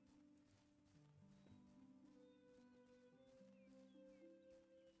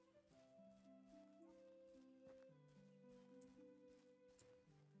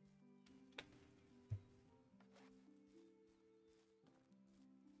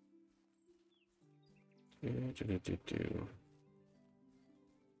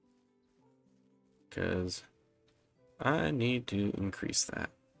 Because I need to increase that.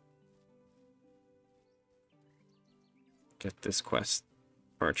 Get this quest,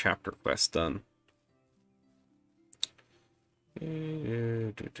 or chapter quest done.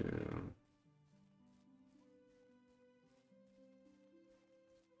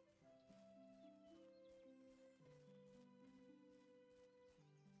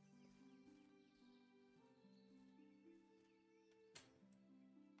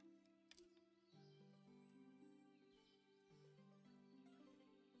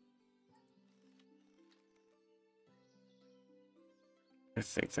 I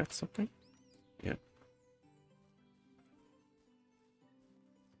think that's something. Yep.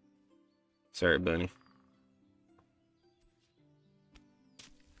 Sorry, Bunny.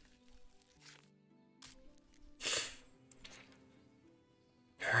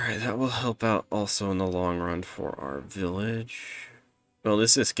 Alright, that will help out also in the long run for our village. Well,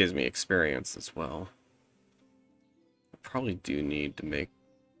 this just gives me experience as well. I probably do need to make...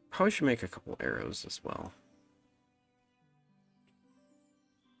 Probably should make a couple arrows as well.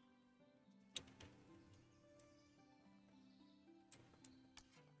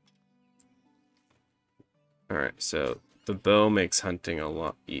 Alright, so the bow makes hunting a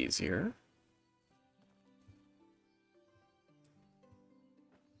lot easier.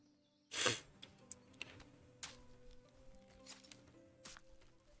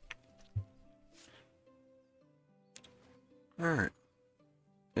 Alright.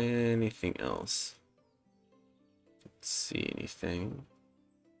 Anything else? Let's see anything.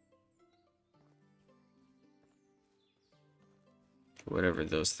 Whatever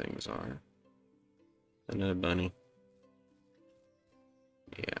those things are. Another bunny.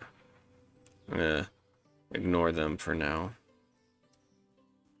 Yeah. I'm gonna ignore them for now.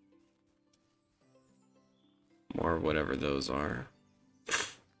 More whatever those are.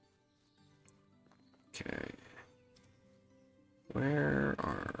 Okay. Where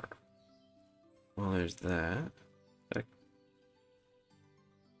are... Well, there's that.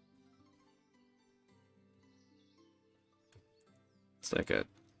 It's like a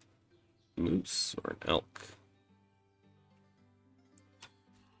moose or an elk.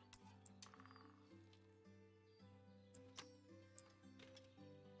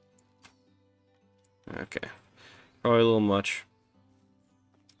 Okay. Probably a little much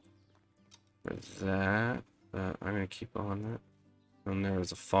for that, but I'm gonna keep on it. And there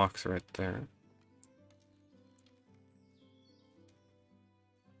was a fox right there.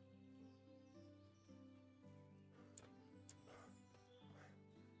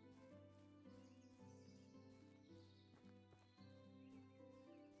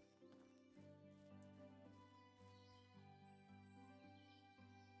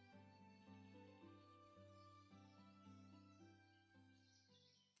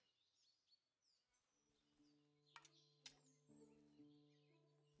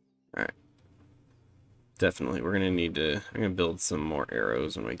 Alright. Definitely, we're gonna need to... I'm gonna build some more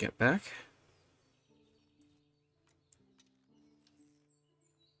arrows when we get back.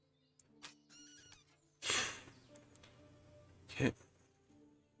 Okay.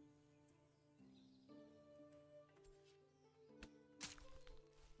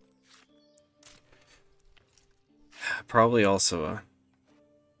 Probably also a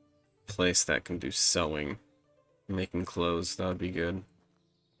place that can do sewing. Making clothes, that would be good.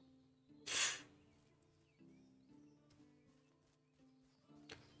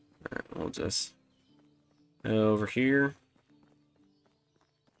 Alright, we'll just over here.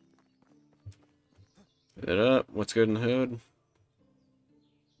 Put it up. What's good in the hood?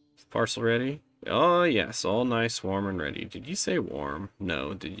 Is the parcel ready? Oh yes, all nice, warm, and ready. Did you say warm?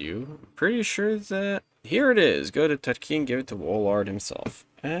 No, did you? I'm pretty sure that... Here it is. Go to Tutki and give it to Woolard himself.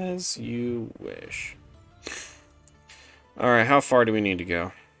 As you wish. Alright, how far do we need to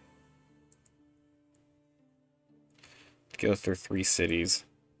go? Go through 3 cities.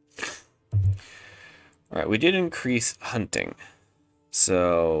 Alright, we did increase hunting.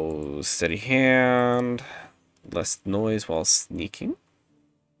 So, steady hand, less noise while sneaking.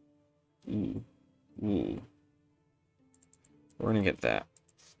 Ooh. Ooh. We're gonna get that.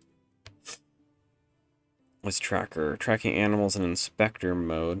 What's tracker? Tracking animals in inspector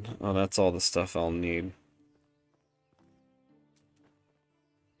mode. Oh, that's all the stuff I'll need.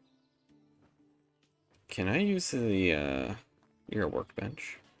 Can I use the, your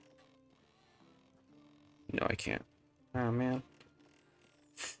workbench? No, I can't. Oh, man.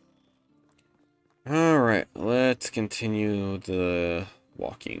 Alright, let's continue the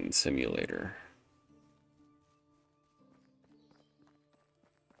walking simulator.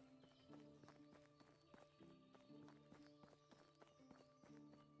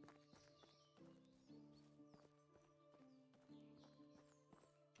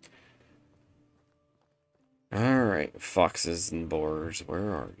 Alright, foxes and boars,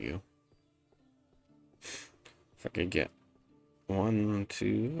 where are you? If I could get 1,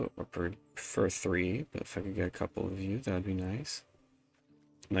 2, or prefer 3, but if I could get a couple of you, that'd be nice.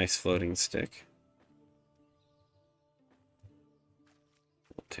 Nice floating stick.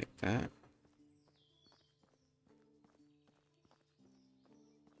 We'll take that.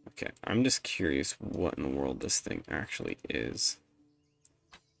 Okay, I'm just curious what in the world this thing actually is.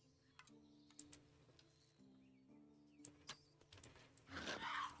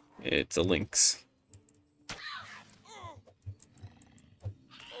 It's a lynx.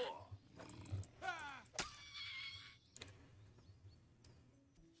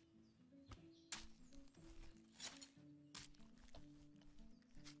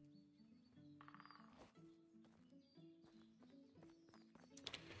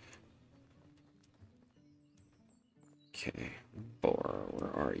 Okay, boar,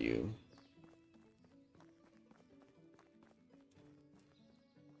 where are you?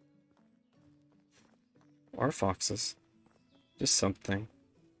 Or foxes. Just something.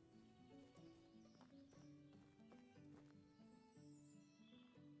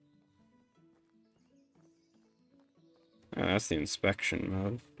 Oh, that's the inspection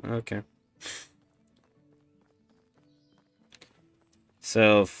mode. Okay.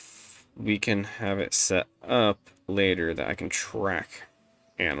 So we can have it set up later that I can track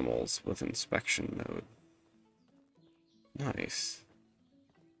animals with inspection mode. Nice.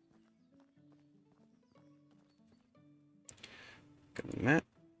 Go to that.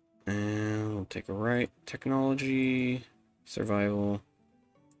 And we'll take a right. Technology, survival,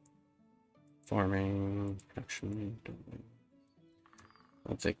 farming, production.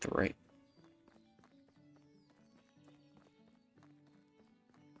 I'll take the right.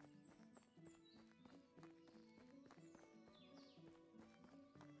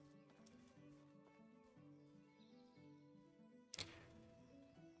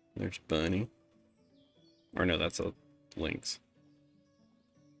 There's Bunny. Or no, that's a lynx.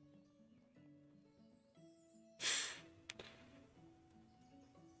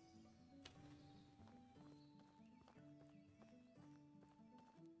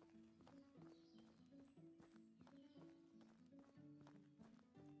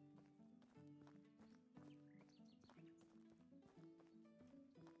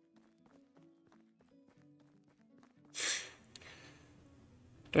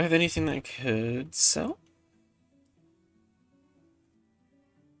 Do I have anything that I could sell?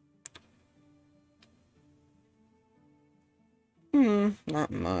 Not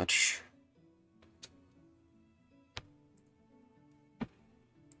much.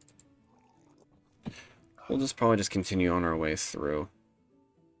 We'll just probably just continue on our way through.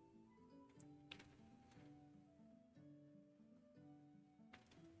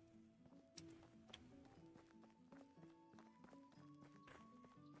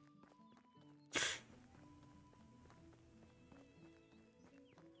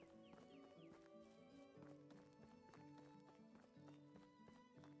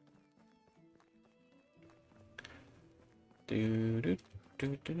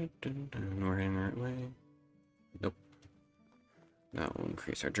 We're heading the right way. Nope. That will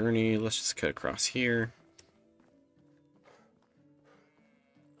increase our journey. Let's just cut across here.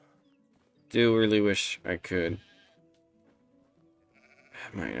 Do really wish I could.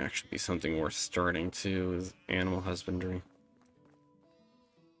 That might actually be something worth starting to, is animal husbandry.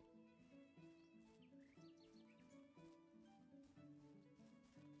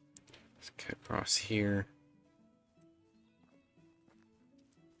 Let's cut across here.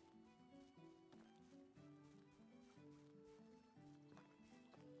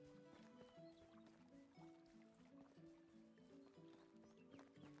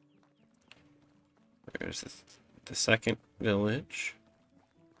 There's the second village.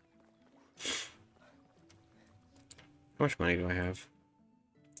 How much money do I have?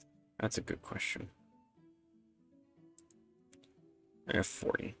 That's a good question. I have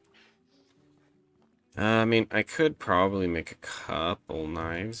 40. I mean, I could probably make a couple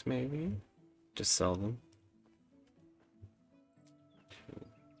knives, maybe. Just sell them.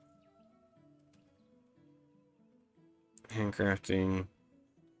 Handcrafting.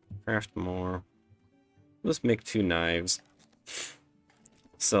 Craft more. Let's make 2 knives.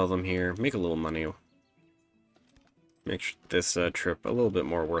 Sell them here. Make a little money. Make this trip a little bit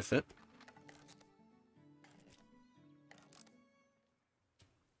more worth it.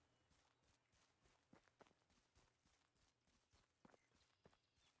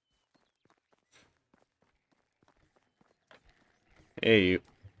 Hey, you.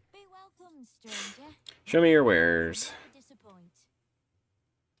 Be welcome, stranger. Show me your wares. Never disappoint.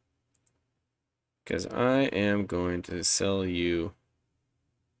 Because I am going to sell you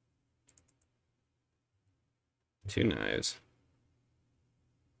 2 knives.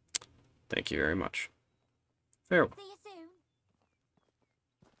 Thank you very much. Farewell. See you soon.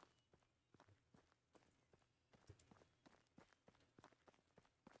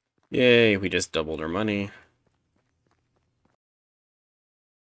 Yay, we just doubled our money.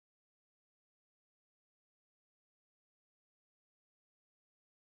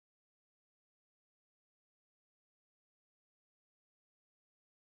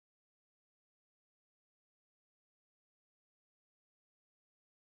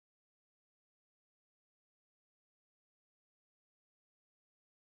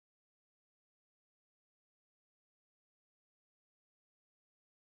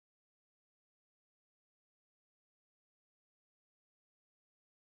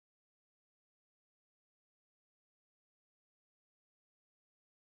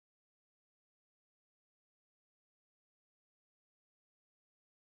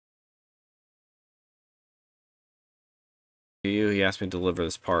 you. He asked me to deliver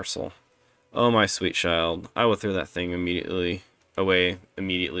this parcel. Oh, my sweet child. I will throw that thing away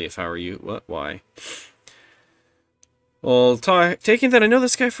immediately if I were you. What? Why? Well, taking that I know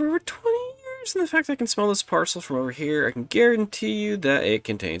this guy for over 20 years, and the fact I can smell this parcel from over here, I can guarantee you that it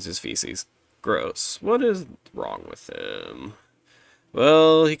contains his feces. Gross. What is wrong with him?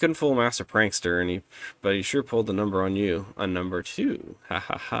 Well, he couldn't fool a master prankster, but he sure pulled the number on you. On number 2. Ha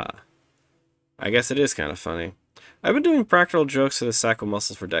ha ha. I guess it is kind of funny. I've been doing practical jokes to the sack of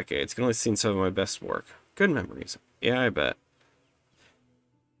muscles for decades. Can only seen some of my best work. Good memories. Yeah, I bet.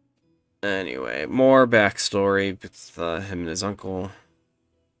 Anyway, more backstory with him and his uncle.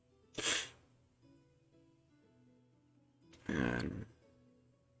 And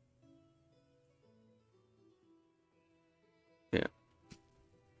yeah.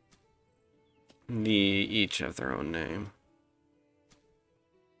 They each have their own name.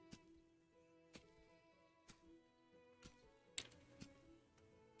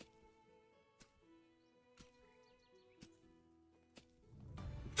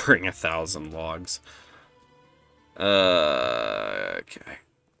 Bring 1,000 logs. Okay.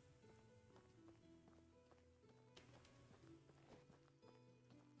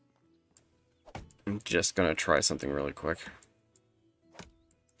 I'm just gonna try something really quick.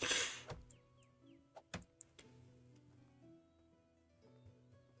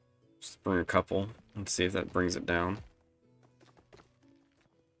 Just bring a couple and see if that brings it down.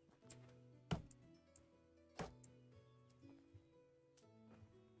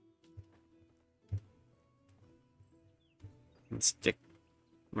 And stick.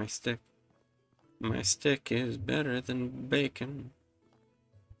 My stick. My stick is better than bacon.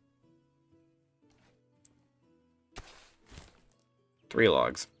 Three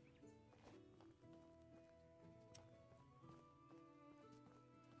logs.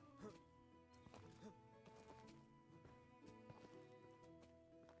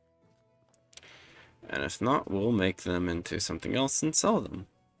 And if not, we'll make them into something else and sell them.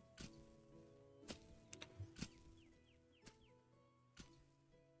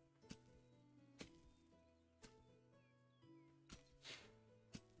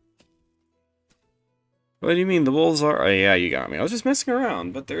 What do you mean? The wolves are... Oh, yeah, you got me. I was just messing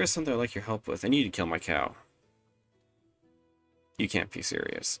around, but there is something I'd like your help with. I need to kill my cow. You can't be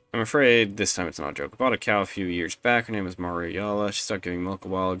serious. I'm afraid this time it's not a joke. I bought a cow a few years back. Her name is Mariala. She stopped giving milk a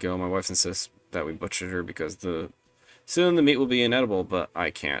while ago. My wife insists that we butchered her because soon the meat will be inedible, but I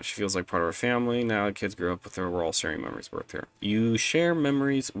can't. She feels like part of our family. Now the kids grew up with her. We're all sharing memories with her. You share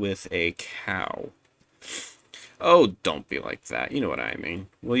memories with a cow. Oh, don't be like that. You know what I mean.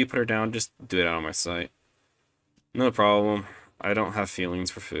 Will you put her down? Just do it out on my sight. No problem. I don't have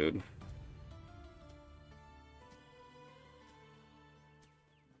feelings for food.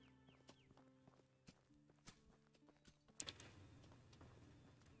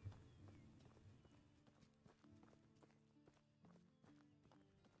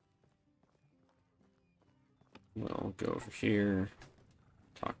 We'll go over here.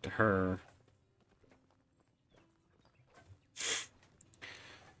 Talk to her.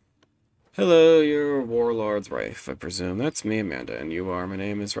 Hello, you're Warlord's wife, I presume. That's me, Amanda, and you are. My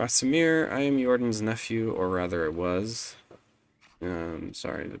name is Rasamir. I am Jordan's nephew, or rather I was.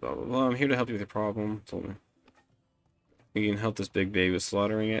 Sorry, blah, blah, blah. I'm here to help you with your problem. Told me. You can help this big baby with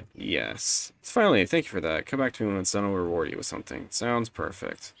slaughtering it? Yes. It's finally, thank you for that. Come back to me when it's done, I'll reward you with something. Sounds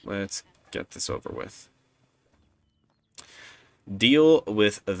perfect. Let's get this over with. Deal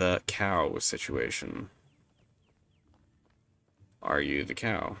with the cow situation. Are you the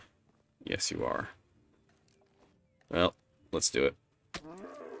cow? Yes, you are. Well, let's do it.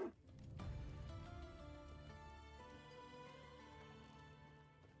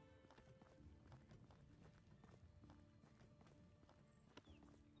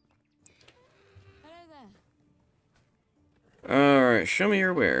 Alright, show me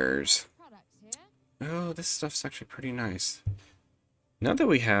your wares. Oh, this stuff's actually pretty nice. Now that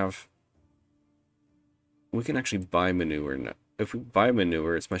we can actually buy manure. If we buy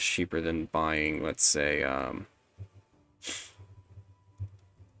manure, it's much cheaper than buying, let's say,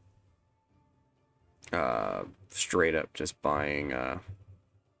 straight up just buying,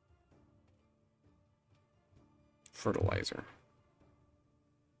 fertilizer.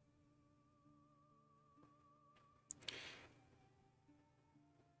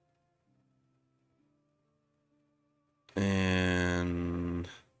 And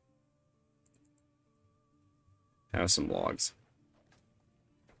have some logs.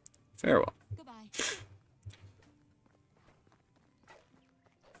 Farewell. Goodbye.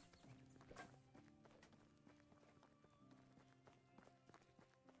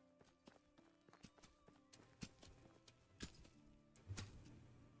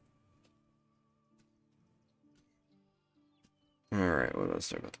 Alright, what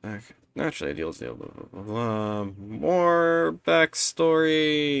else about the back? Naturally ideal deal, blah, blah, blah, blah. More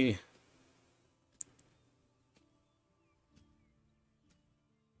backstory!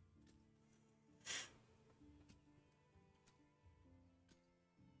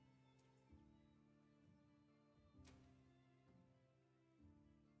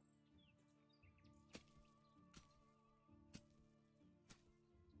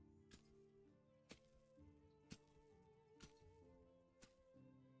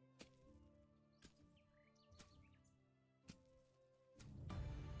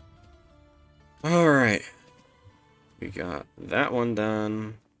 Alright. We got that one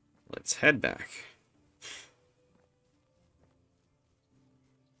done. Let's head back.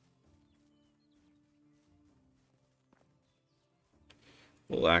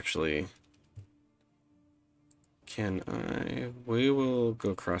 We'll actually... We will go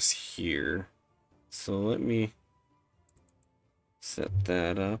across here. So let me set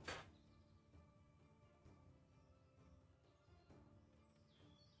that up.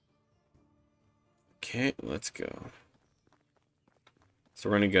 Okay, let's go. So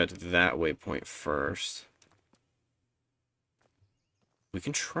we're going to go to that waypoint first. We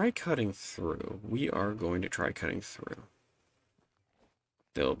can try cutting through. We are going to try cutting through.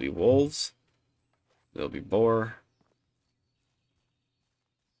 There'll be wolves. There'll be boar.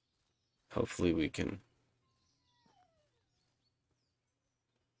 Hopefully we can...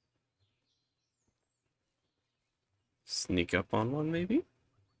 sneak up on one, maybe?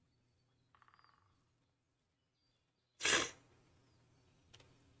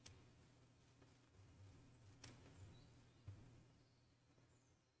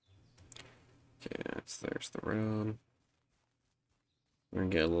 Okay, there's the road. We're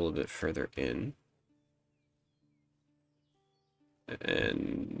gonna get a little bit further in.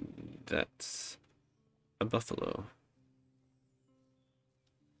 And that's a buffalo.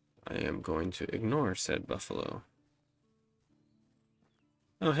 I am going to ignore said buffalo.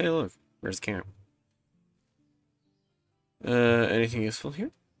 Oh, hey, look. Where's camp? Anything useful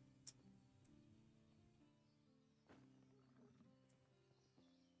here?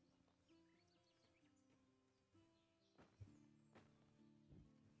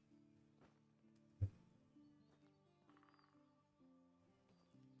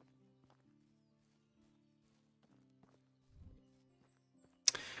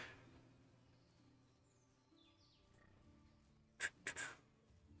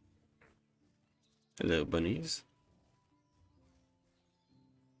 Hello, bunnies.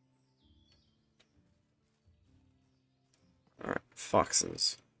 Alright,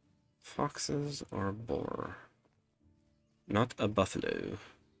 foxes. Foxes or boar? Not a buffalo.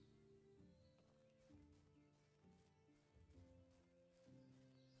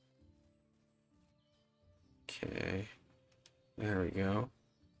 Okay. There we go.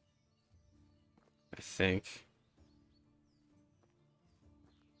 I think.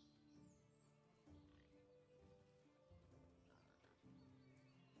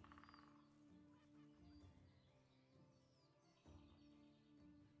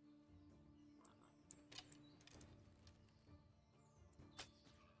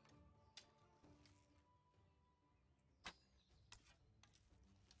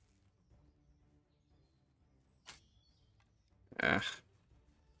 Ah.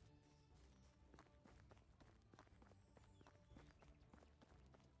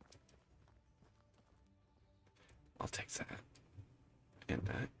 I'll take that. And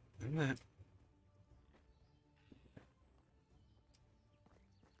that. And that.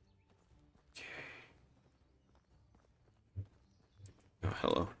 Okay. Oh,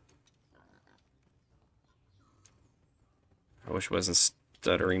 hello. I wish I wasn't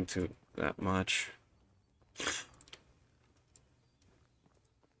stuttering too that much.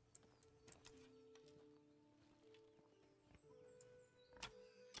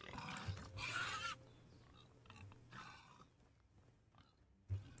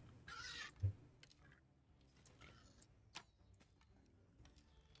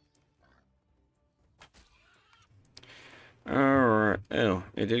 Alright. Oh,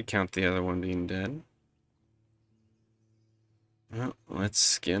 it did count the other one being dead. Well, let's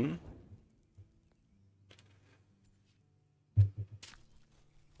skin.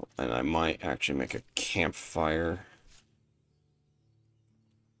 And I might actually make a campfire.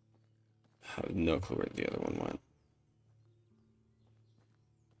 I have no clue where the other one went.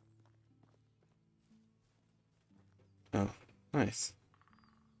 Oh, nice.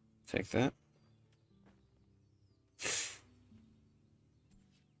 Take that.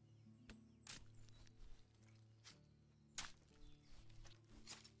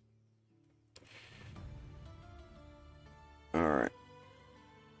 Alright.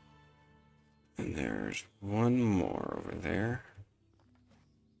 there's one more over there.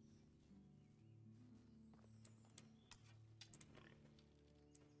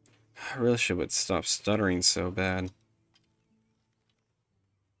 I really should stop stuttering so bad.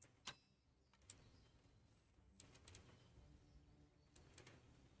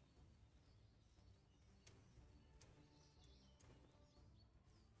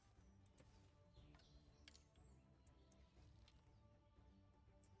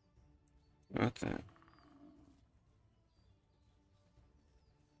 What that?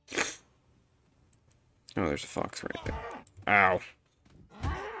 Oh, there's a fox right there. Ow.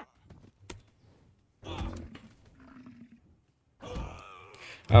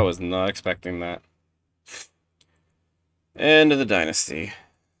 I was not expecting that. End of the dynasty.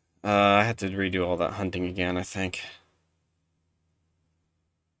 I had to redo all that hunting again, I think.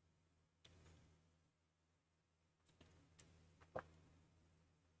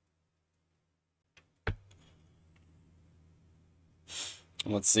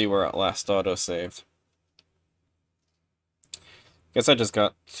 Let's see where it last auto-saved. Guess I just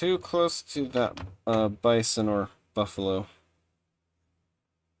got too close to that bison or buffalo.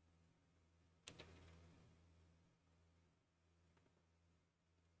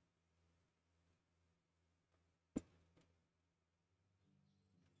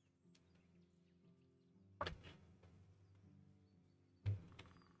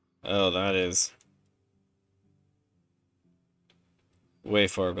 Oh, that is way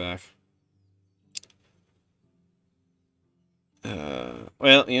far back.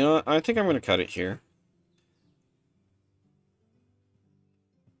 Well, you know what? I think I'm going to cut it here.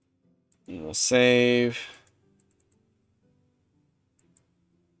 And we'll save.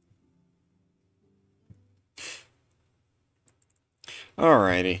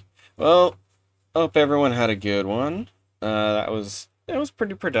 Alrighty. Well, hope everyone had a good one. That was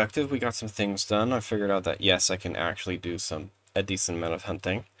pretty productive. We got some things done. I figured out that yes, I can actually do a decent amount of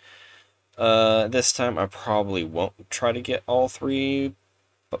hunting. This time I probably won't try to get all 3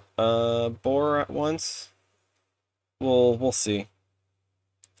 boar at once. We'll see.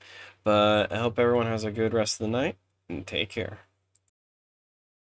 But I hope everyone has a good rest of the night and take care.